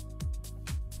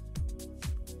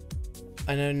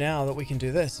 I know now that we can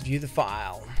do this. View the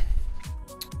file.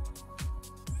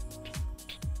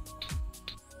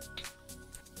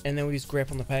 And then we just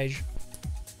grep on the page.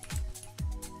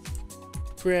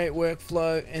 Create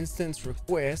workflow instance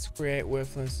request. Create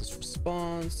workflow instance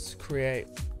response. Create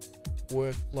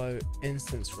workflow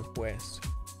instance request.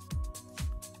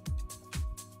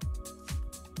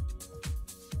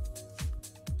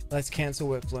 Let's cancel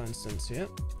workflow instance. Yep.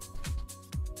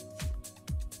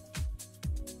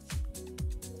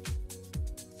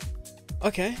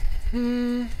 Okay.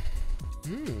 Well,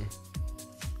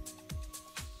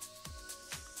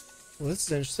 this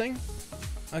is interesting.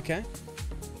 Okay.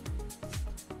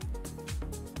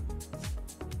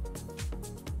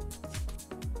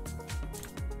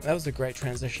 That was a great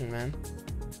transition, man.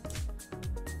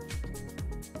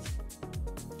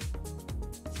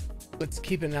 Let's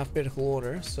keep it in alphabetical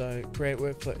order. So create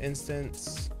workflow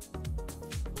instance.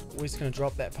 We're just gonna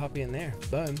drop that puppy in there.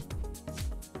 Boom.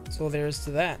 That's all there is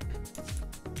to that.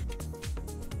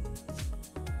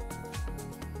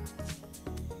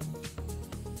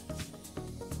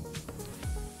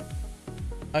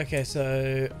 Okay,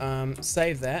 so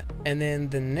save that, and then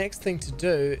the next thing to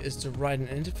do is to write an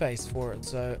interface for it.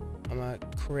 So I'm gonna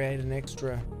create an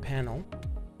extra panel.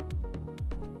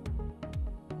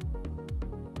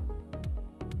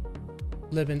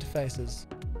 Lib interfaces.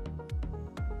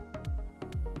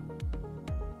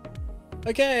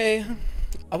 Okay,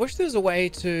 I wish there was a way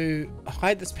to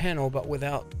hide this panel but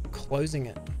without closing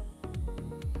it.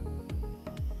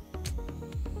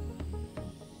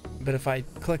 But if I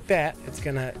click that, it's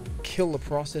gonna kill the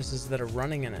processes that are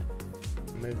running in it.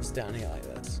 Move this down here like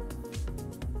this.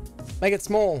 Make it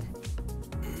small.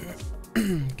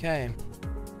 Okay.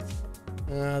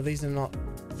 These are not.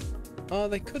 Oh,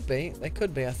 they could be. They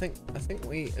could be. I think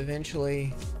we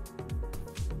eventually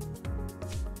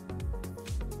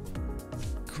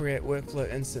create workflow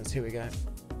instance. Here we go.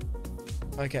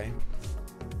 Okay.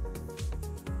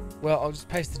 Well, I'll just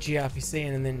paste the gRPC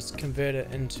in and then just convert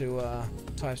it into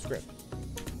TypeScript.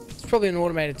 It's probably an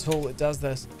automated tool that does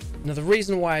this. Now, the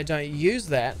reason why I don't use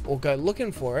that or go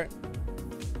looking for it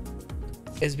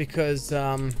is because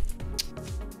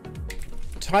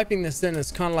typing this in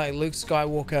is kind of like Luke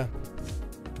Skywalker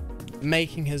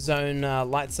making his own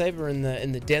lightsaber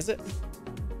in the desert.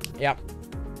 Yep,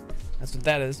 that's what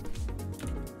that is.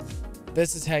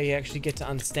 This is how you actually get to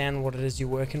understand what it is you're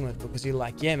working with, because you're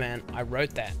like, yeah, man, I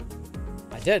wrote that.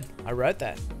 I wrote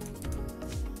that.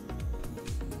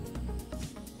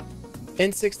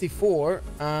 N64,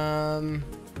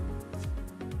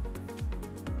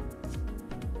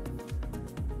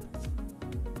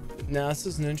 Now this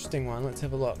is an interesting one. Let's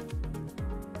have a look.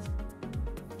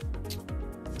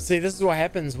 See, this is what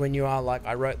happens when you are like,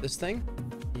 I wrote this thing.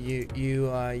 You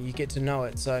get to know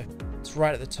it. So it's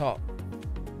right at the top.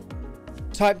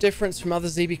 Type difference from other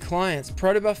Zeebe clients.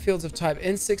 Protobuf fields of type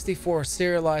N64 are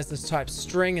serialized as type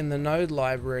string in the Node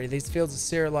library. These fields are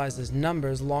serialized as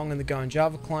numbers long in the Go and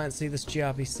Java client. See this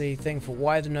gRPC thing for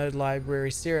why the Node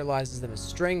library serializes them as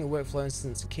string. The workflow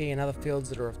instance key and other fields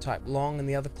that are of type long in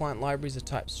the other client libraries are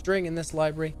type string in this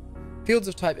library. Fields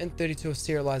of type N32 are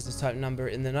serialized as type number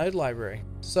in the Node library.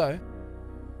 So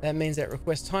that means that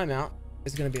request timeout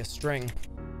is going to be a string.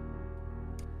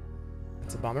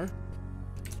 That's a bummer,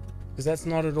 because that's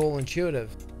not at all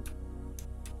intuitive.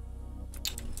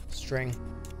 String.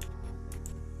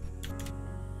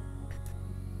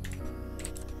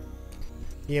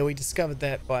 Yeah, we discovered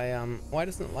that by why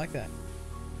doesn't it like that?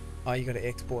 Oh, you got to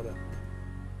export it.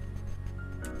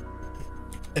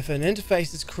 If an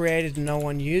interface is created and no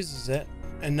one uses it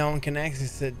and no one can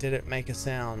access it, did it make a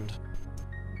sound?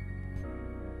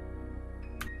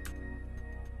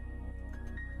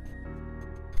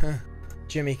 Huh.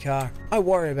 Jimmy Carr. I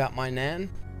worry about my Nan.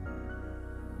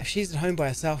 If she's at home by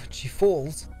herself and she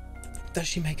falls, does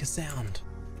she make a sound?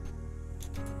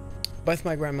 Both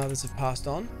my grandmothers have passed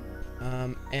on,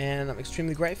 and I'm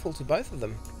extremely grateful to both of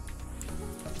them.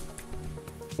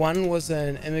 One was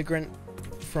an immigrant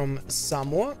from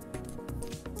Samoa,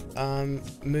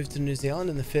 moved to New Zealand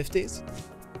in the 50s,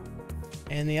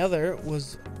 and the other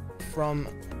was from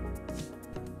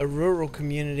a rural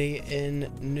community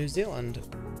in New Zealand.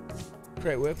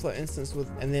 Create workflow instance with,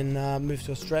 and then move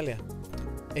to Australia.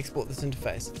 Export this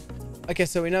interface. Okay,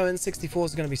 so we know N64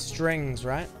 is going to be strings,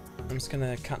 right? I'm just going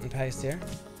to cut and paste here.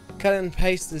 Cut and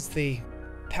paste is the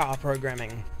power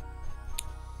programming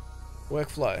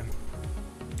workflow.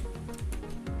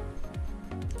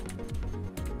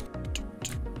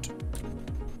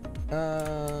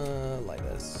 Like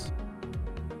this.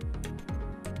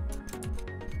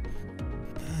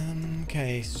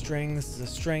 Okay, string, this is a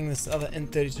string, this other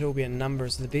N32 will be a number,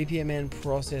 so the BPMN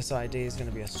process ID is going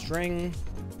to be a string.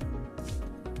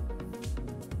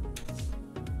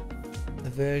 The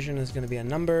version is going to be a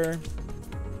number.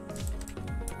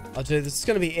 Oh dude, this is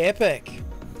going to be epic.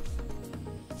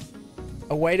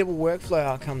 Awaitable workflow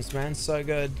outcomes, man, so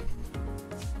good.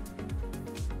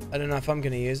 I don't know if I'm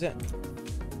going to use it.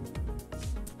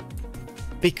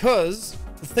 Because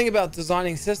the thing about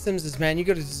designing systems is, man, you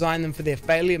got to design them for their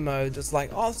failure mode. It's like,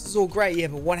 oh, this is all great, yeah,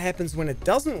 but what happens when it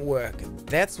doesn't work?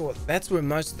 That's where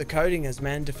most of the coding is,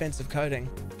 man. Defensive coding.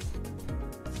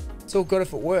 It's all good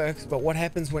if it works, but what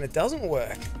happens when it doesn't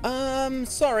work?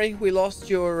 Sorry, we lost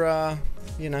your,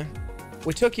 you know,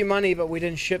 we took your money, but we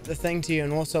didn't ship the thing to you,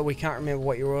 and also we can't remember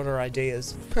what your order ID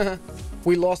is.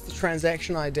 We lost the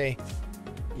transaction ID.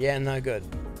 Yeah, no good.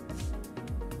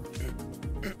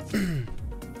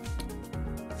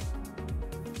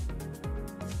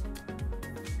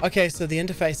 Okay, so the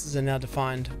interfaces are now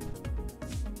defined.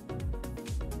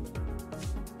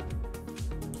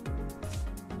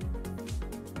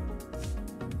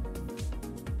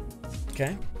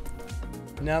 Okay.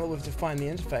 Now that we've defined the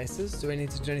interfaces, do we need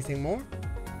to do anything more?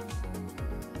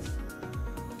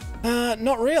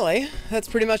 Not really. That's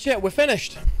pretty much it. We're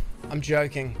finished. I'm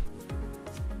joking.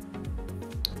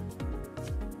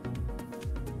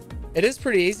 It is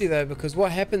pretty easy though, because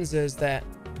what happens is that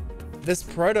this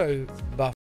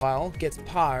protobuf file gets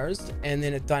parsed and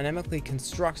then it dynamically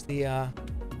constructs the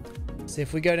so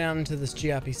if we go down into this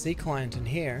gRPC client in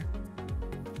here,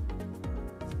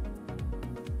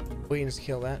 we can just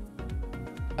kill that.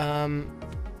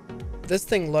 This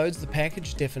thing loads the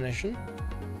package definition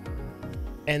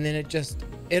and then it just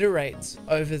iterates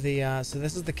over the so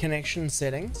this is the connection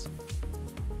settings,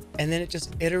 and then it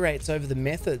just iterates over the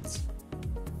methods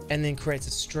and then creates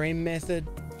a stream method,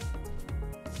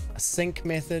 a sync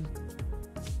method,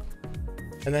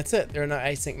 and that's it. There are no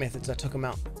async methods. I took them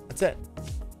out. That's it.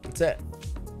 That's it.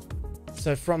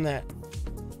 So from that,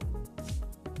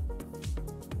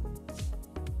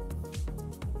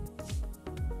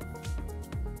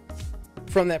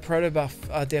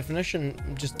 protobuf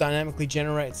definition, just dynamically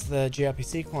generates the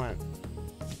gRPC client.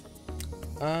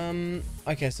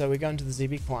 Okay, so we go into the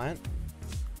Zeebe client.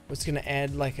 We're just going to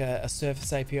add like a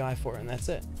surface API for it, and that's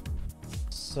it.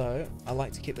 So I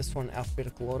like to keep this one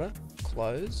alphabetical order.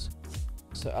 Close.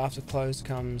 So after close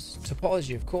comes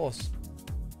topology, of course.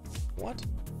 What?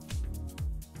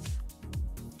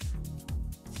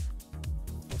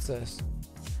 What's this?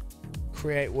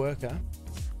 Create worker.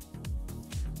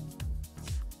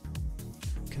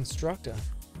 Constructor.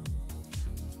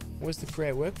 Where's the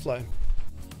create workflow?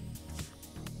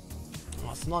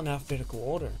 Oh, it's not in alphabetical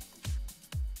order.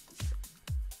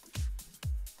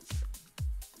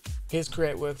 Here's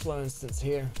create workflow instance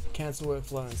here. Cancel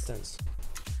workflow instance.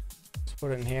 Let's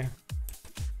put it in here.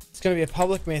 It's going to be a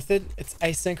public method. It's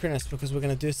asynchronous because we're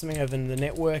going to do something over the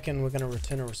network and we're going to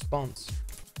return a response.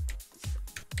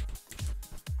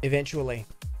 Eventually.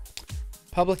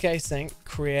 Public async,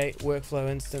 create workflow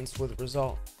instance with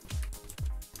result.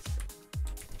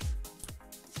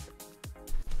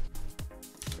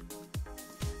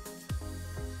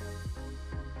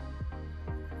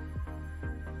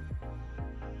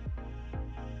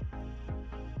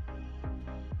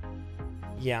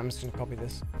 Yeah, I'm just going to copy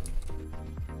this.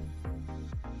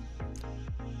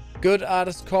 Good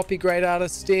artist copy, great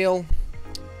artist steal.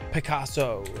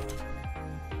 Picasso.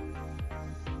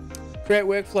 Create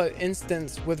workflow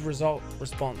instance with result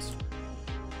response.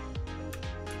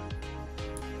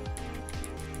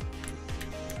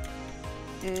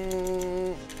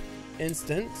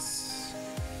 Instance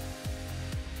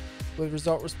with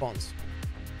result response.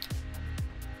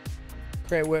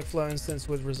 Create workflow instance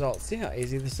with results. See how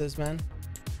easy this is, man?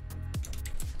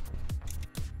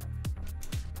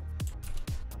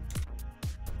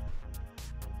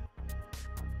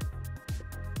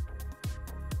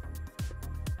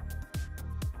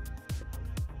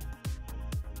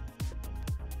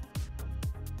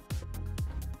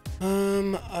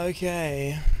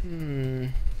 Okay.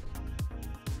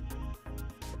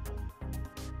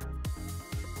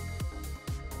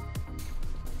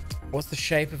 What's the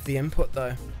shape of the input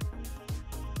though?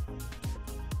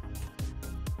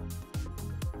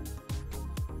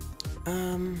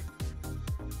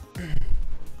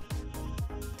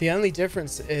 The only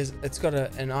difference is it's got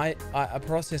a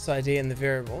process ID in the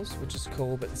variables, which is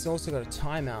cool, but it's also got a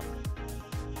timeout.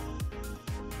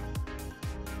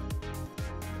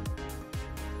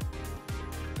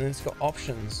 And it's got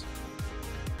options.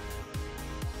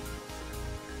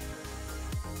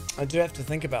 I do have to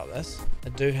think about this. I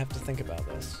do have to think about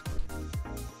this.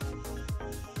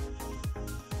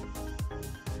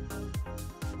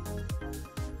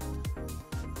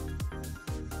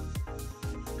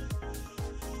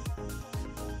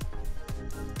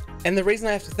 And the reason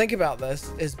I have to think about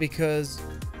this is because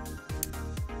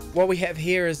what we have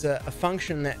here is a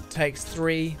function that takes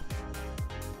three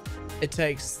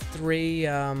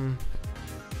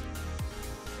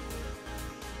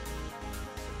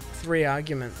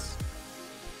arguments.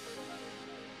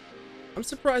 I'm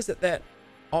surprised that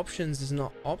options is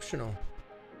not optional.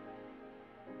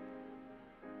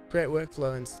 Create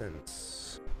workflow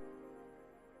instance.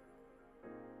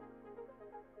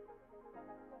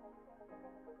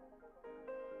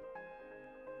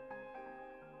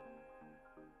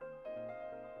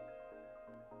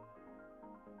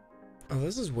 Oh,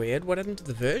 this is weird. What happened to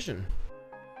the version?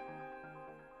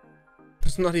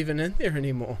 It's not even in there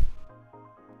anymore.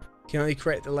 You can only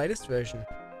create the latest version.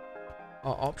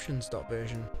 Oh,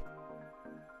 options.version.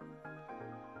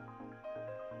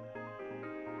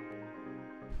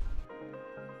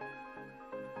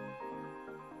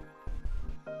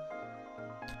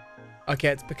 Okay,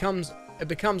 it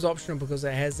becomes optional because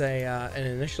it has an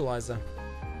initializer.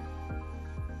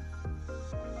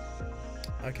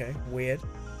 Okay, weird.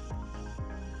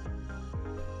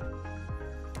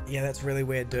 Yeah, that's really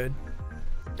weird, dude.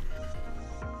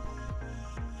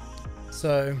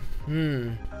 So,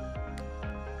 a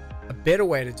better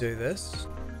way to do this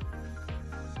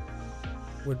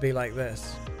would be like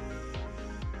this.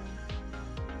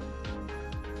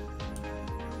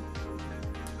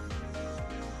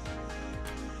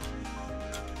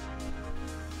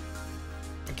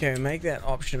 Okay, make that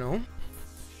optional.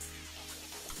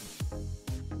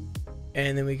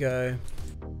 And then we go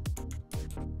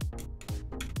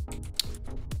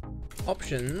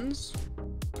options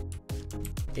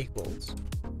equals.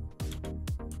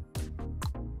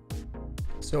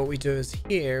 So what we do is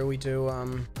here we do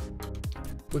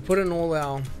we put in all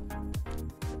our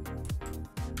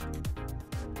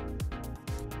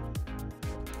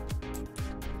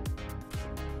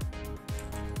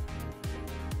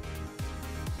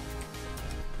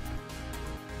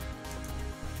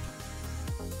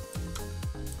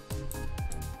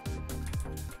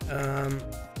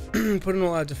put in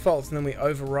all our defaults, and then we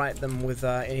overwrite them with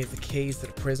any of the keys that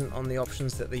are present on the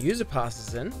options that the user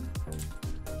passes in.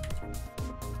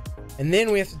 And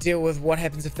then we have to deal with what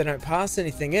happens if they don't pass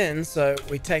anything in. So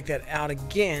we take that out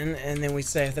again, and then we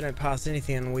say if they don't pass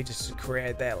anything in, we just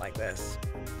create that like this.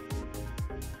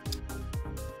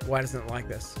 Why doesn't it like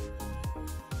this?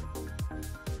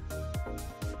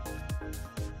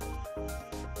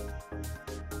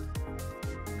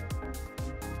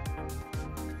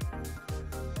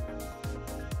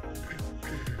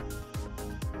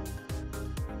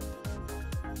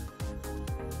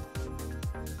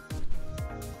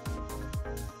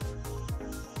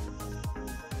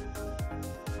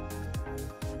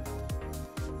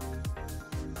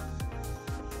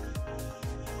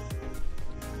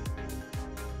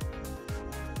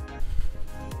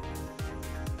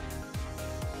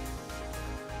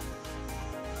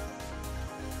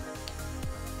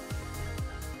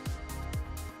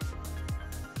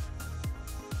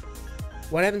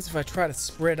 What happens if I try to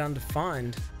spread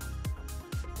undefined?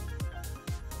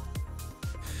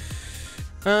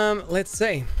 Let's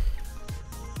see.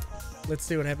 Let's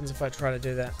see what happens if I try to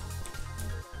do that.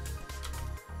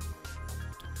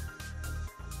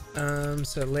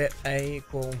 So let A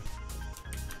equal...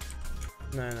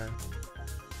 No.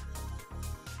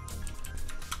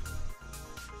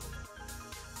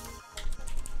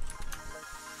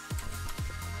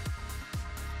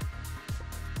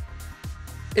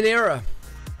 An error.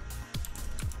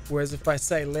 Whereas if I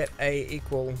say let A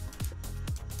equal...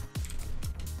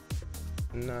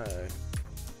 No.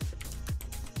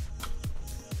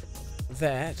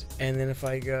 That, and then if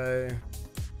I go...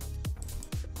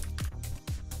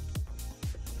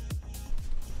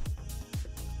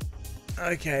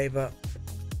 Okay, but...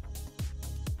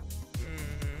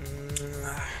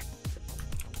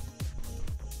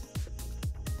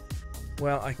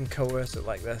 Well, I can coerce it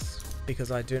like this, because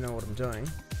I do know what I'm doing.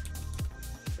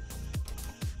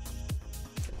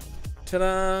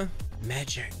 Ta-da!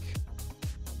 Magic.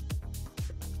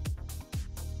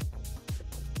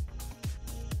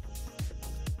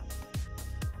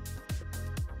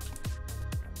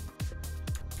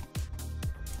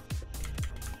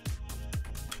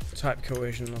 Type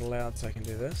coercion not allowed, so I can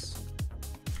do this.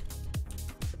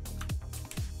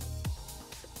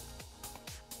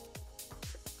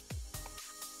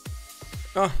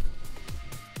 Oh.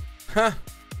 Huh.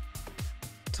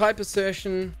 Type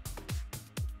assertion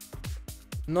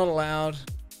not allowed.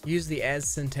 Use the as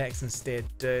syntax instead,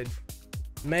 dude.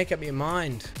 Make up your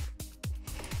mind.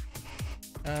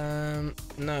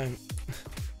 No.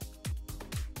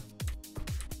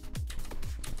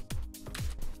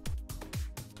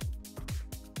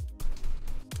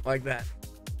 Like that.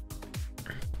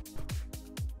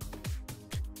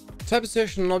 Type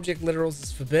assertion on object literals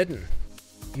is forbidden.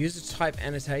 Use a type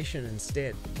annotation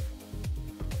instead.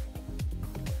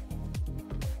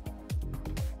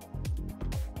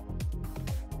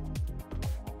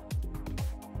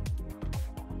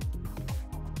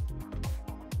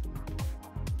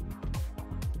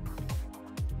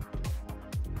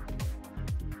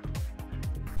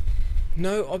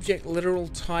 No object literal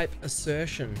type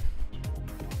assertion.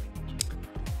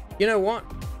 You know what?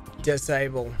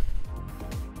 Disable.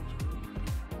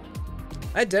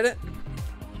 I did it.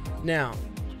 Now.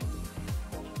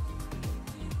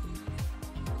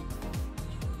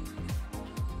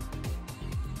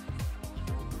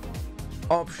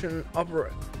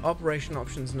 Operation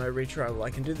options, no retry. Well,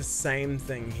 I can do the same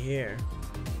thing here.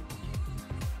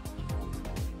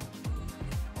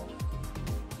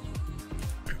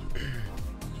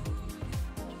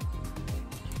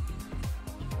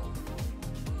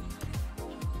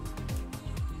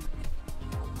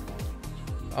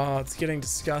 Oh, it's getting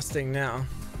disgusting now.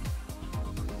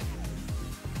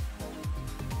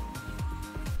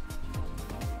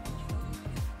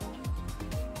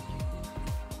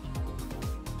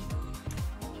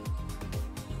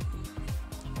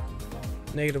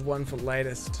 -1 for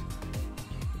latest.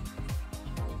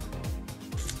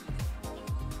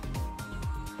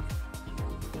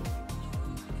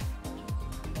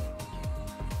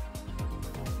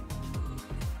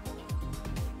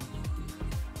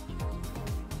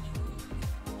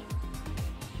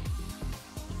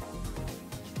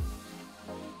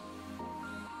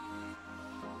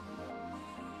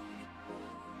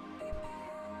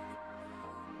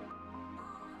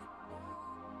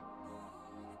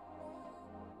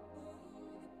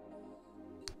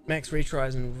 Max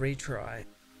retries and retry.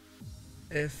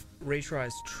 If retry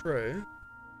is true,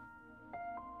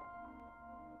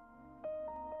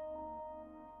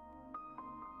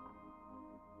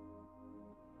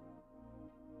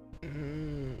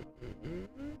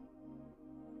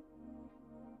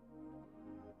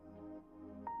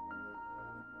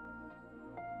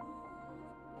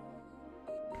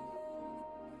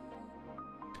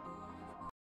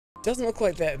 doesn't look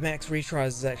like that max retries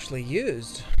is actually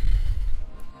used.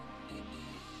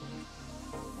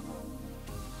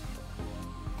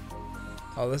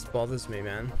 Oh, this bothers me,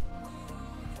 man.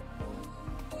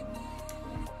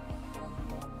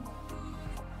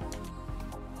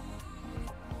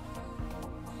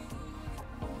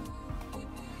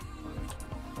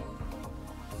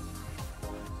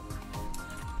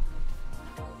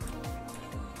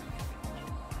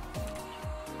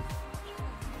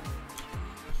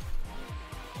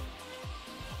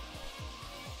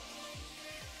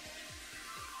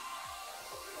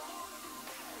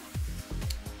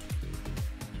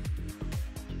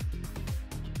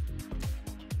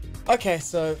 Okay,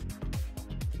 so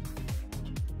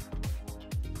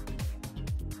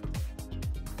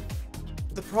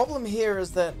the problem here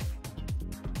is that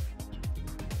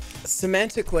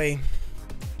semantically,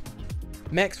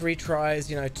 max retries,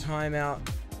 you know, timeout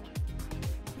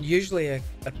usually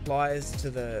applies to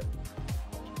the,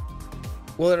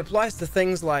 well, it applies to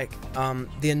things like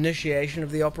the initiation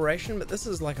of the operation, but this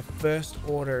is like a first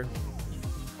order,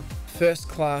 first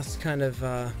class kind of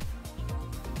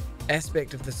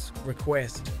aspect of this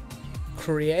request.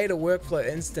 Create a workflow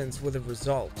instance with a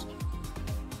result.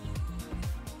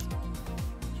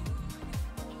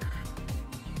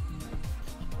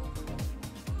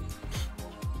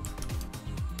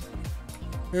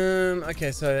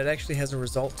 Okay, so it actually has a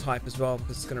result type as well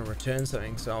because it's going to return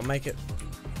something. So I'll make it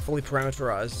fully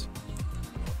parameterized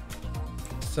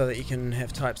so that you can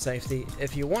have type safety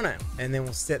if you want it. And then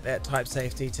we'll set that type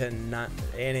safety to not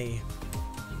any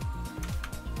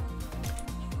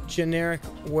generic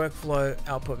workflow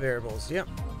output variables. Yep,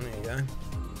 there you go.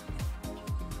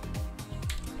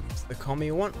 It's the comma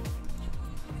you want.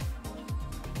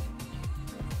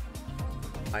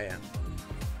 Oh yeah.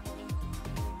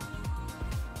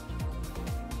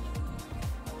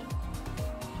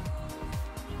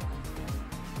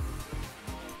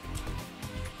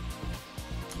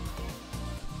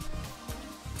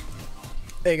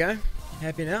 There you go.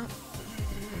 Happy now?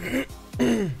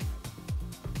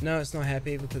 No, it's not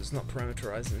happy because it's not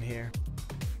parameterized in here.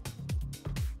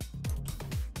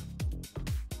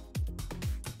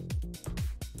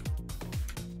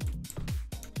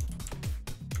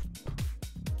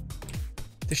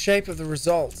 The shape of the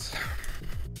results.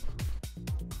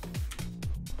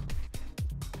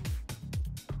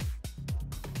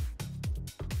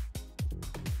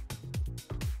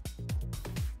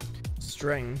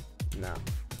 String? No.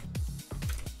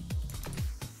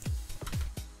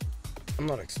 I'm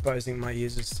not exposing my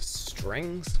users to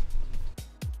strings.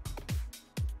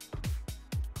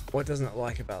 What doesn't it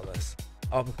like about this?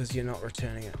 Oh, because you're not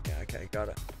returning it. Yeah, okay, got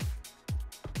it.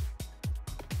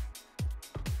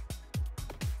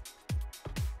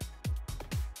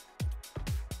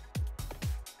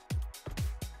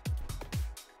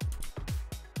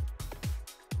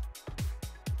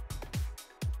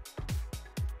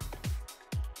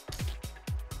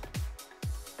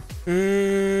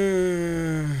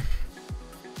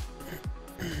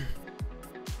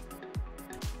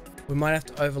 We might have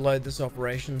to overload this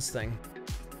operations thing.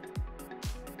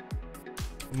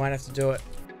 We might have to do it.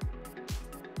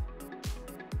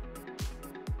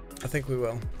 I think we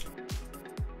will.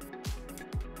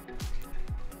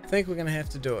 I think we're gonna have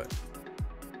to do it.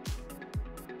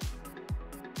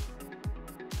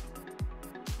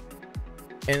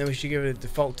 And then we should give it a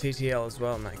default TTL as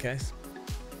well in that case.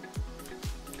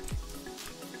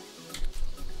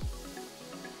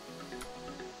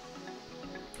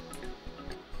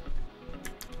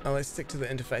 Oh, let's stick to the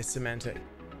interface semantic.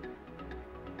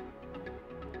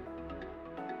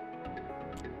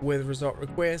 With result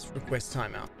request, request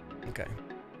timeout. Okay.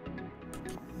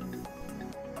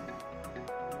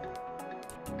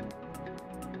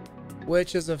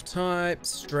 Which is of type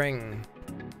string.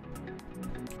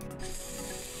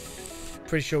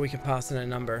 Pretty sure we can pass in a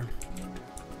number.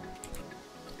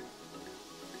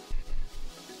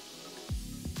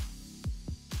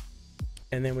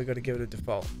 And then we got to give it a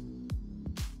default.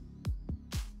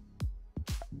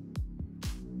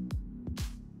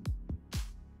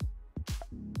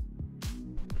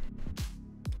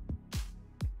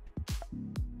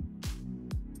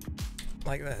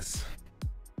 Like this.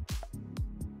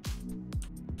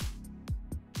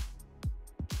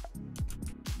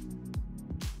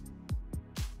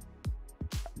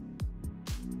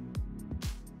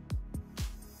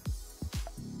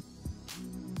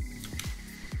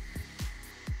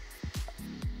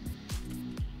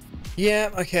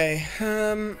 Yeah, okay.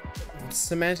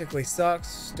 Semantically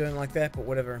sucks doing like that, but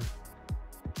whatever.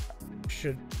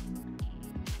 Should.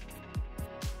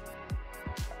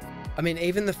 I mean,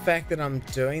 even the fact that I'm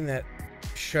doing that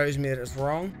shows me that it's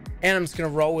wrong, and I'm just gonna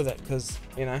roll with it because,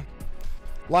 you know,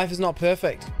 life is not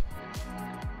perfect.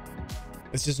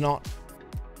 It's just not.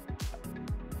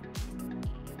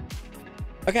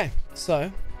 Okay,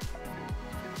 so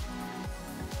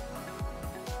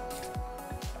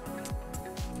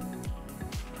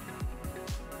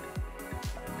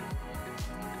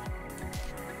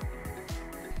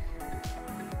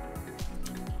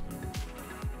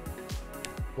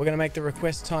we're gonna make the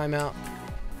request timeout.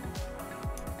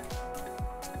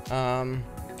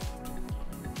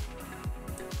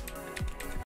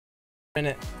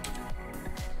 Minute.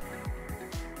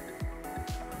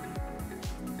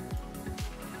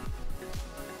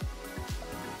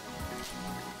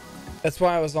 That's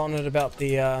why I was on it about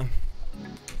the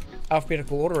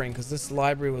alphabetical ordering, because this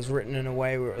library was written in a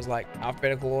way where it was like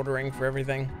alphabetical ordering for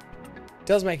everything. It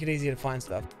does make it easier to find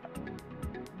stuff.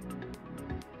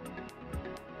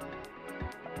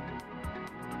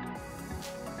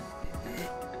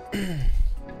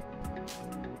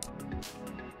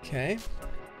 Okay.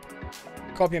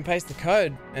 Copy and paste the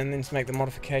code and then just make the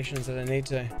modifications that I need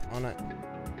to on it.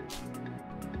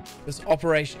 This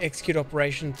execute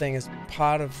operation thing is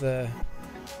part of the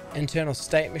internal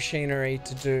state machinery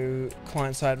to do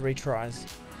client-side retries.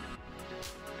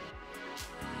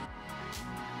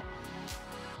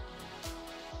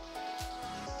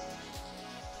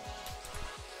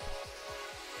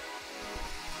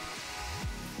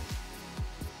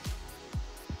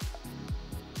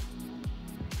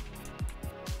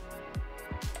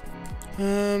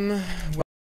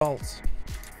 Results.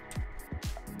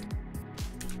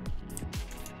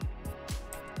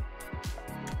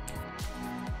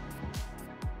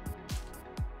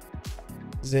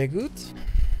 Sehr gut.